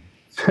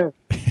 So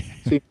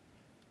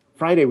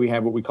Friday, we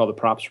have what we call the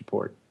props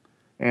report.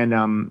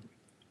 And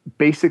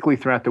basically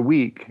throughout the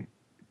week,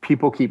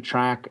 people keep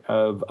track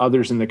of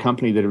others in the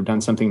company that have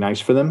done something nice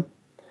for them.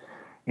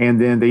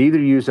 And then they either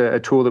use a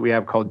tool that we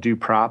have called Do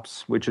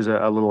Props, which is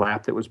a little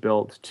app that was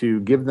built to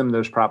give them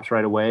those props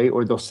right away,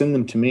 or they'll send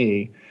them to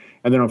me.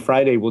 And then on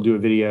Friday, we'll do a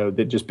video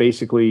that just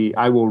basically,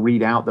 I will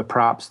read out the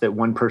props that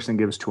one person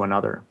gives to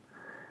another.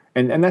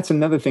 And that's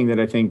another thing that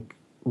I think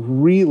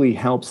really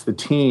helps the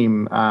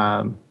team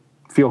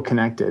feel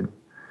connected.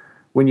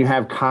 When you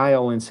have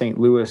Kyle in St.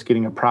 Louis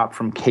getting a prop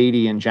from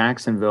Katie in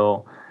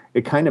Jacksonville,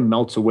 it kind of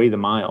melts away the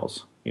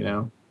miles, you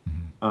know?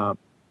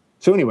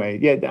 So anyway,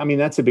 yeah, I mean,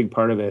 that's a big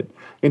part of it.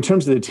 In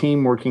terms of the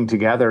team working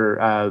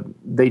together,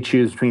 they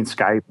choose between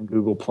Skype and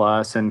Google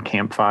Plus and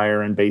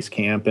Campfire and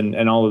Basecamp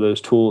and all of those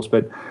tools.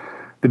 But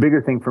the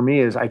bigger thing for me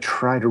is I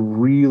try to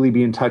really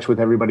be in touch with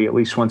everybody at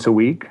least once a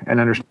week and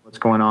understand what's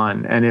going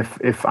on. And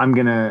if I'm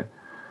going to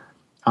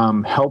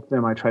help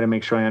them, I try to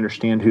make sure I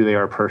understand who they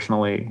are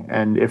personally.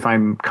 And if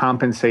I'm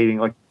compensating,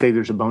 like say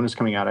there's a bonus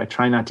coming out, I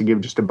try not to give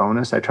just a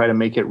bonus. I try to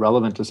make it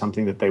relevant to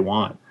something that they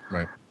want.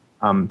 Right.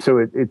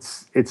 So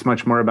it's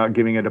much more about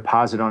giving a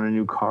deposit on a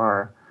new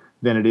car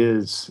than it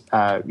is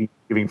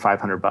giving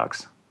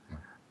 $500.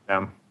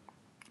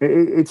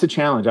 It's a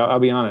challenge. I'll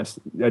be honest.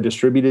 A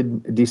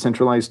distributed,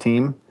 decentralized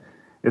team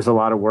is a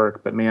lot of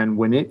work, but man,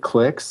 when it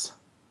clicks,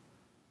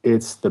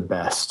 it's the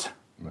best.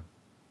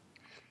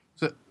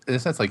 So in a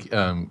sense, like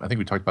I think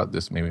we talked about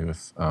this maybe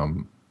with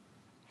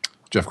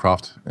Jeff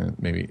Croft,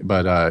 maybe,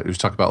 but it was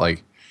talked about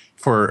like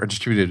for a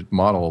distributed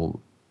model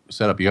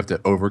setup, you have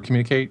to over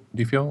communicate.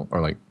 Do you feel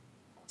or like?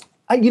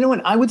 You know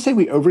what? I would say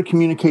we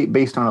over-communicate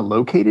based on a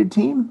located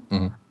team,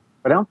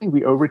 but I don't think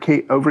we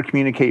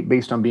over-communicate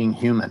based on being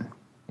human.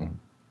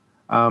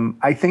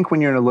 I think when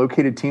you're in a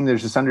located team,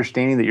 there's this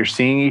understanding that you're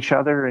seeing each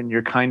other and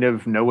you're kind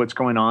of know what's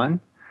going on,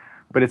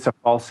 but it's a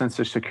false sense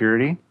of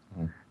security.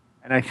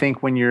 And I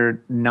think when you're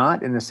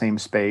not in the same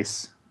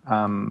space,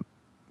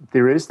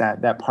 there is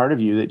that part of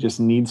you that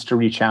just needs to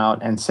reach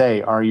out and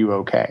say, are you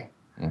okay?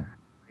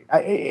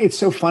 It's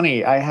so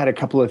funny. I had a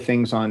couple of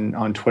things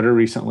on Twitter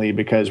recently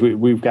because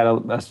we've got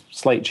a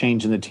slight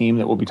change in the team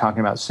that we'll be talking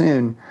about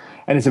soon.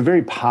 And it's a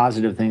very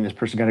positive thing. This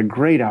person got a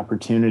great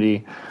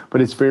opportunity,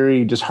 but it's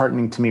very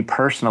disheartening to me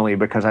personally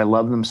because I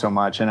love them so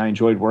much and I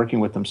enjoyed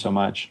working with them so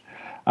much.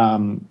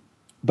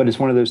 But it's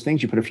one of those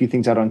things, you put a few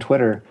things out on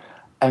Twitter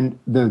and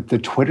the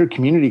Twitter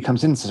community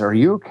comes in and says, are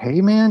you okay,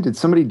 man? Did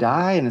somebody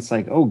die? And it's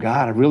like, oh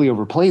God, I really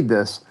overplayed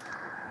this.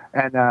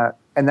 And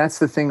that's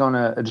the thing on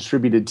a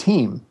distributed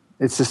team.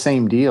 It's the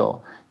same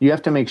deal. You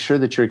have to make sure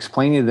that you're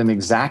explaining to them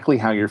exactly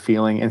how you're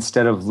feeling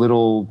instead of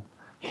little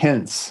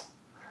hints.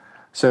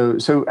 So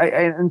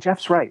and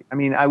Jeff's right. I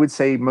mean, I would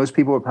say most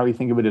people would probably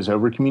think of it as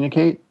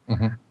over-communicate.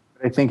 But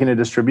I think in a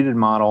distributed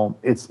model,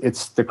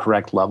 it's the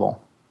correct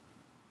level.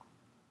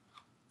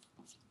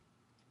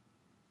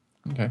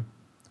 Okay,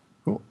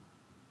 cool.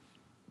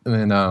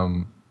 And then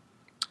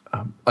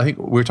I think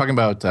we were talking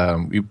about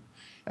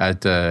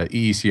at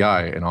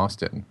EECI in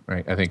Austin,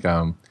 right? I think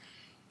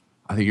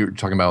you were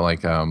talking about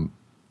like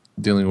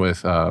dealing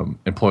with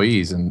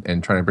employees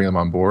and trying to bring them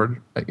on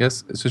board. I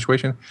guess a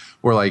situation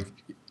where like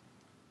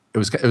it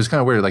was kind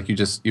of weird. Like you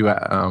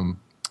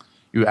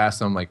asked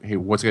them like, hey,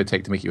 what's it going to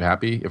take to make you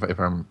happy?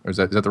 Is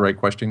that the right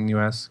question you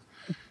ask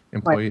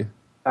employee?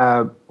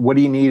 What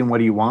do you need and what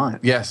do you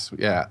want? Yes,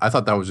 yeah. I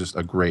thought that was just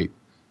a great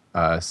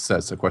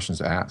sets of questions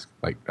to ask.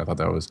 Like I thought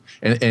that was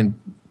and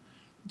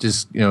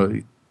just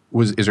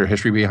is there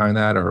history behind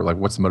that or like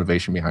what's the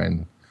motivation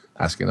behind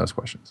asking those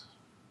questions?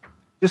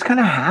 Just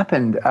kind of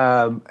happened.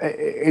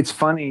 It's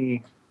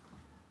funny.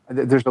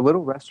 There's a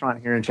little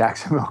restaurant here in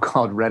Jacksonville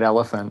called Red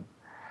Elephant.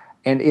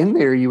 And in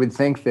there, you would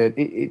think that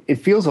it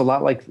feels a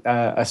lot like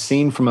a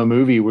scene from a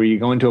movie where you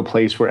go into a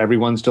place where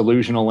everyone's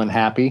delusional and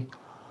happy.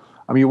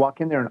 I mean, you walk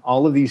in there and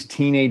all of these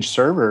teenage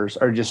servers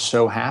are just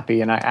so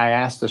happy. And I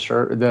asked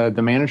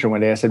the manager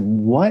one day, I said,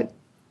 what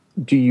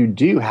do you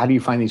do? How do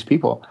you find these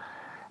people?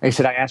 And he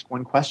said, I ask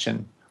one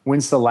question.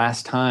 When's the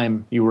last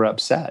time you were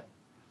upset?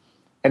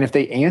 And if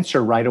they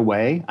answer right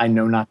away, I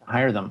know not to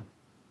hire them,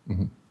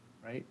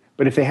 right?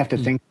 But if they have to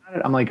think about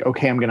it, I'm like,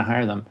 okay, I'm going to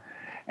hire them.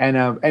 And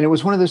it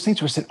was one of those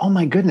things where I said, oh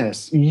my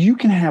goodness, you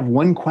can have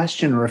one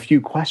question or a few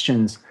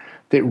questions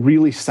that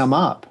really sum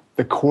up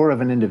the core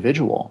of an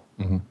individual.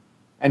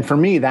 And for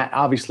me, that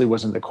obviously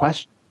wasn't the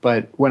question.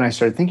 But when I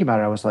started thinking about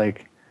it, I was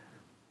like,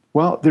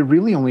 well, there are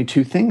really only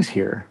two things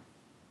here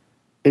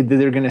that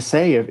they're going to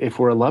say if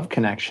we're a love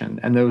connection.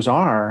 And those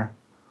are,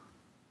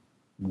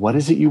 what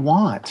is it you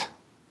want?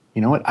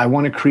 You know what? I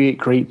want to create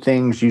great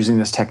things using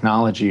this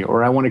technology,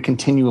 or I want to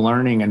continue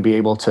learning and be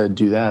able to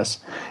do this.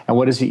 And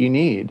what is it you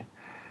need?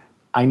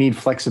 I need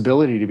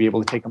flexibility to be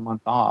able to take a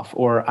month off,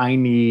 or I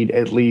need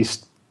at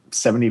least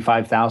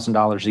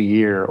 $75,000 a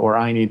year, or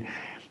I need,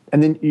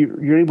 and then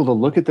you're able to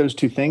look at those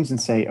two things and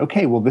say,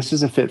 okay, well, this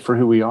is a fit for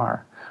who we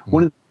are.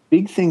 One of the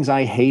big things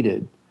I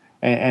hated,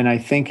 and I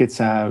think it's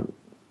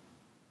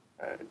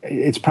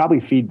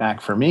probably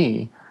feedback for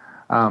me,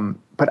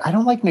 but I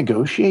don't like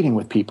negotiating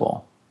with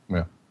people.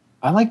 Yeah.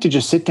 I like to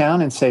just sit down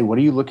and say, what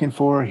are you looking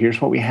for? Here's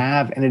what we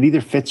have. And it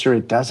either fits or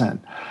it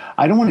doesn't.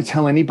 I don't want to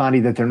tell anybody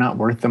that they're not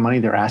worth the money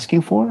they're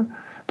asking for,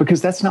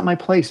 because that's not my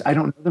place. I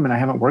don't know them and I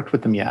haven't worked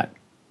with them yet.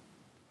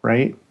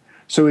 Right?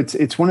 So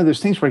it's one of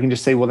those things where I can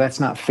just say, well, that's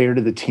not fair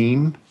to the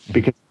team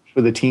because that's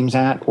where the team's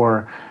at,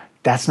 or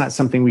that's not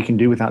something we can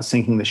do without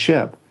sinking the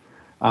ship.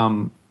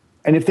 And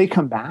if they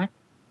come back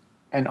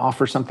and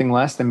offer something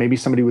less, then maybe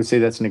somebody would say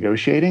that's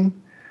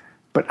negotiating.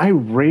 But I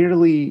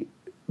rarely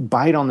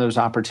bite on those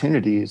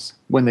opportunities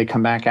when they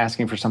come back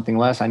asking for something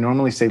less. I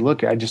normally say,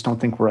 look, I just don't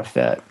think we're a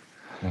fit.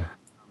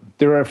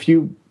 there are a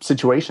few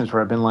situations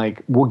where I've been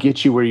like, we'll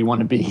get you where you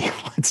want to be.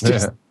 Let's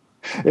just,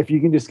 if you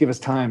can just give us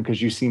time,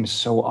 because you seem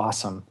so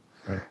awesome.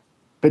 Right.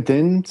 But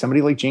then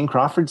somebody like Gene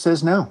Crawford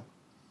says no.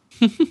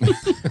 Keep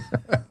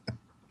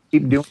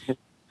doing it.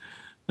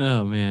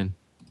 Oh man.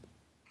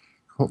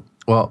 Cool.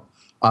 Well,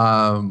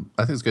 I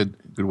think it's a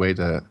good way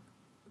to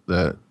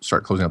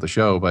start closing out the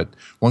show. But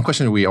one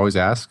question we always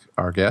ask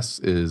our guests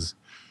is,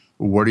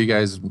 what are you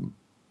guys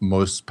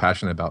most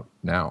passionate about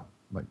now?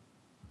 Like,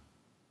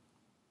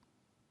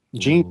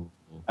 Gene,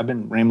 I've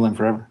been rambling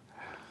forever.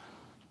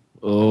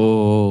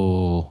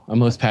 Oh, I'm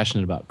most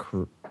passionate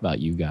about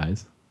you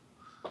guys.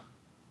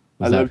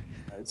 I love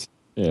you guys.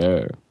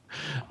 Yeah.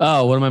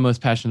 Oh, what am I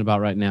most passionate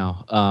about right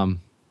now?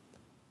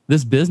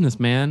 This business,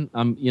 man.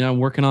 I'm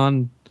working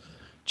on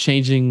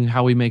changing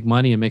how we make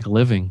money and make a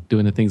living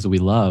doing the things that we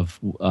love.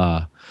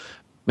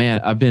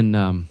 Man, I've been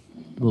a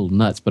little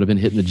nuts, but I've been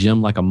hitting the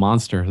gym like a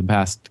monster the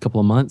past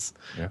couple of months.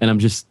 Yeah. And I'm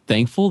just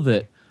thankful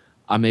that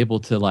I'm able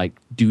to like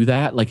do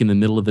that like in the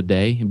middle of the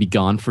day and be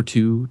gone for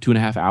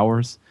 2.5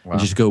 hours and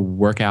just go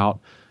work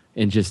out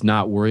and just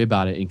not worry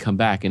about it and come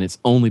back. And it's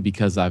only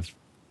because I've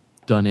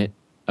done it.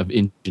 I've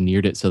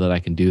engineered it so that I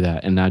can do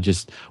that. And I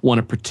just want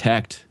to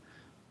protect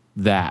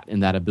that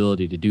and that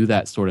ability to do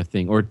that sort of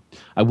thing. Or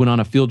I went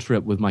on a field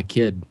trip with my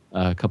kid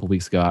a couple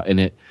weeks ago, and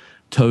it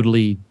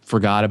totally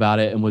forgot about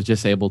it and was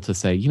just able to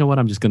say, you know what,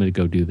 I'm just going to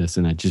go do this.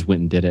 And I just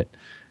went and did it.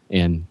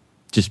 And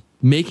just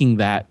making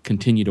that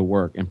continue to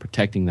work and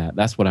protecting that.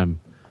 That's what I'm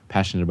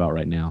passionate about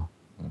right now.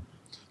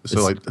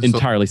 So it's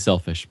entirely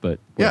selfish, but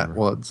whatever. Yeah,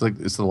 well,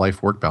 it's the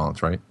life work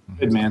balance, right?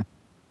 Good man.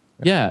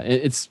 Yeah,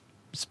 it's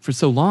for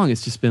so long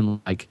it's just been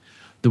like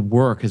the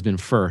work has been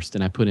first,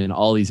 and I put in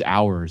all these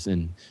hours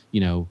and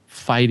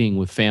fighting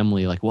with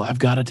family, like, well, I've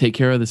got to take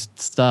care of this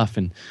stuff,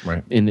 and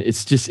and it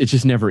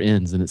just never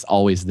ends, and it's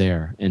always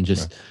there, and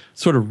just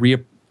sort of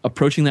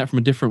approaching that from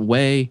a different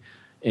way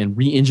and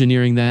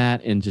re-engineering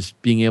that, and just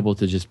being able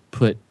to just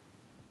put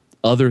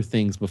other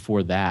things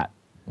before that.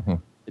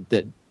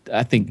 That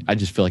I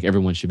just feel like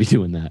everyone should be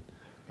doing that.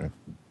 Okay.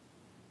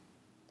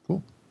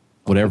 Cool.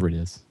 Whatever it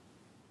is.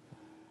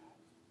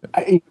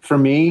 For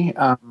me,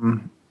 I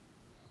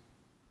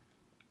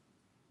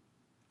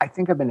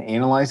think I've been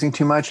analyzing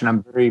too much, and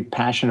I'm very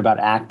passionate about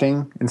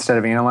acting instead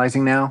of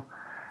analyzing now.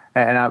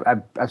 And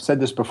I've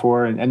said this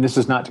before, and this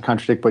is not to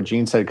contradict what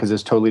Gene said because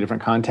it's totally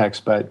different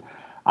context, but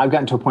I've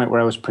gotten to a point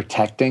where I was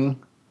protecting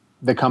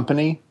the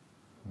company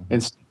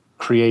instead of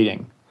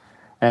creating.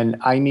 And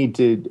I need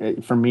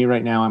to, for me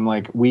right now, I'm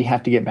like, we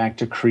have to get back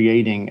to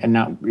creating and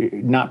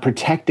not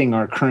protecting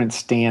our current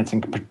stance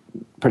and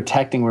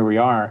protecting where we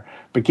are,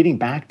 but getting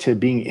back to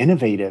being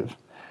innovative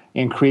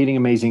and creating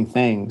amazing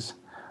things.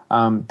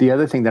 The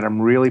other thing that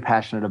I'm really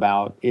passionate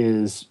about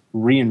is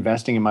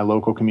reinvesting in my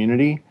local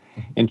community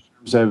in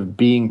terms of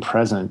being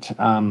present.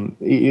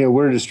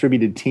 We're a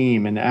distributed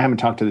team, and I haven't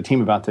talked to the team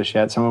about this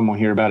yet. Some of them will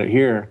hear about it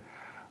here.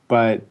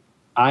 But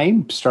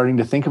I'm starting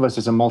to think of us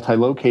as a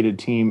multi-located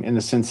team in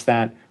the sense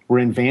that we're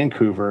in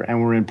Vancouver,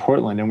 and we're in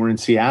Portland, and we're in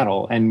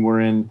Seattle, and we're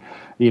in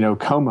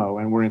Como,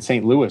 and we're in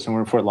St. Louis, and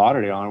we're in Fort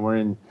Lauderdale, and we're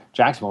in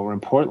Jacksonville, we're in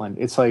Portland.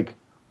 It's like,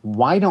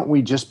 why don't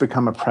we just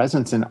become a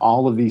presence in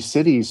all of these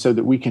cities so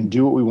that we can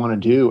do what we want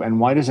to do? And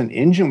why doesn't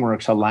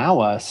EngineWorks allow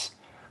us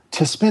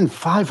to spend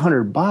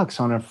 $500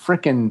 on a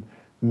frickin'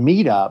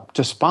 meetup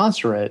to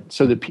sponsor it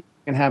so that people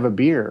can have a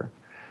beer?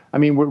 I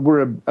mean,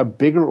 we're a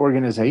bigger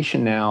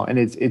organization now, and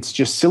it's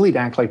just silly to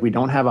act like we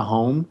don't have a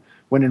home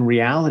when in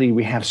reality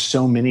we have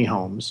so many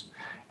homes.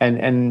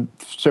 And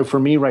so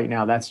for me right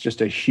now, that's just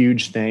a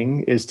huge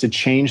thing, is to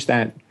change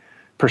that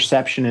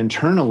perception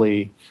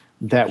internally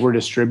that we're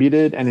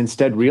distributed and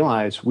instead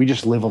realize we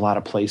just live a lot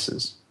of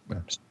places. Yeah.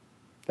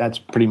 That's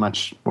pretty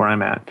much where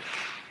I'm at.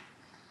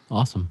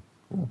 Awesome.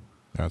 Cool.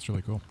 That's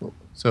really cool.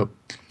 So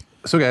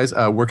guys,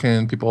 where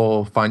can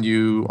people find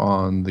you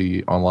on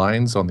the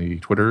onlines, on the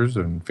Twitters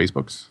and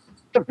Facebooks?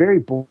 They're very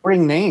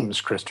boring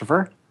names,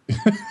 Christopher.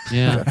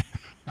 Yeah.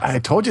 I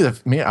told you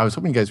that. I was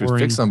hoping you guys would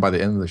fix them by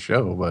the end of the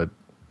show, but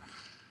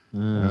I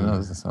don't know, it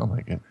doesn't sound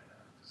like it.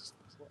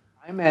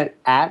 I'm at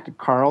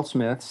Carl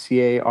Smith,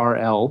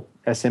 CarlSmith.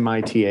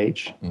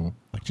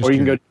 Like just or you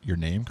can go your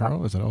name,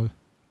 Carl. Is that all?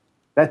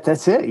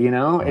 That's it.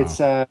 Wow. It's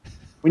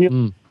when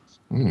you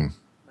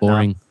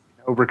boring.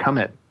 Overcome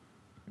it.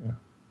 Yeah.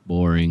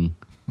 Boring.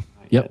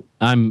 Yep.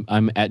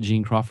 I'm at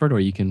Gene Crawford, or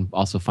you can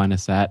also find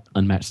us at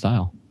Unmatched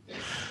Style.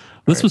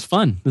 This was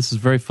fun. This is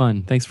very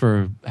fun. Thanks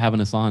for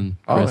having us on,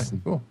 Chris.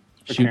 Cool.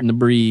 Shooting the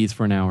breeze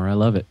for an hour. I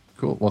love it.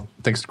 Cool. Well,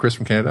 thanks to Chris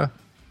from Canada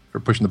for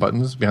pushing the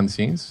buttons behind the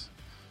scenes.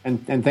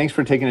 And thanks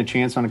for taking a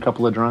chance on a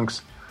couple of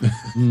drunks.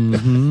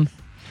 Mm-hmm.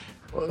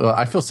 Well,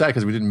 I feel sad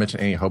because we didn't mention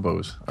any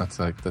hobos. That's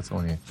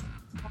only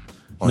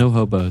no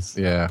hobos.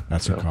 Yeah,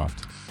 that's a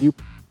coughed.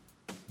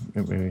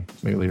 Maybe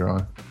later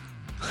on.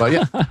 But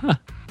yeah,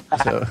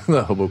 so,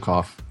 the hobo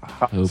cough.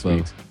 Hobo.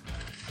 Sweet.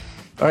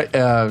 All right,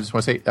 I just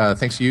want to say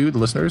thanks to you, the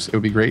listeners. It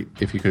would be great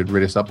if you could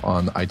rate us up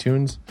on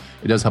iTunes.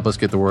 It does help us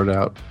get the word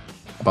out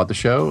about the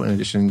show, in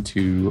addition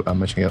to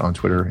mentioning it on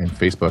Twitter and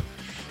Facebook.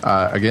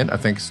 Again,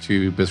 thanks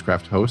to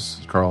BizCraft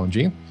hosts, Carl and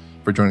Gene,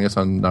 for joining us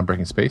on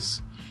Non-Breaking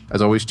Space.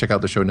 As always, check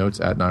out the show notes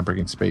at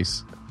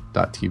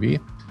nonbreakingspace.tv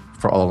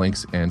for all the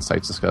links and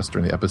sites discussed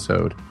during the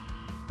episode.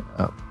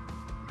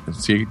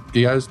 See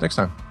you guys next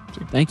time.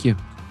 Thank you.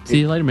 See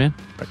you later, man.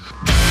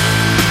 Bye.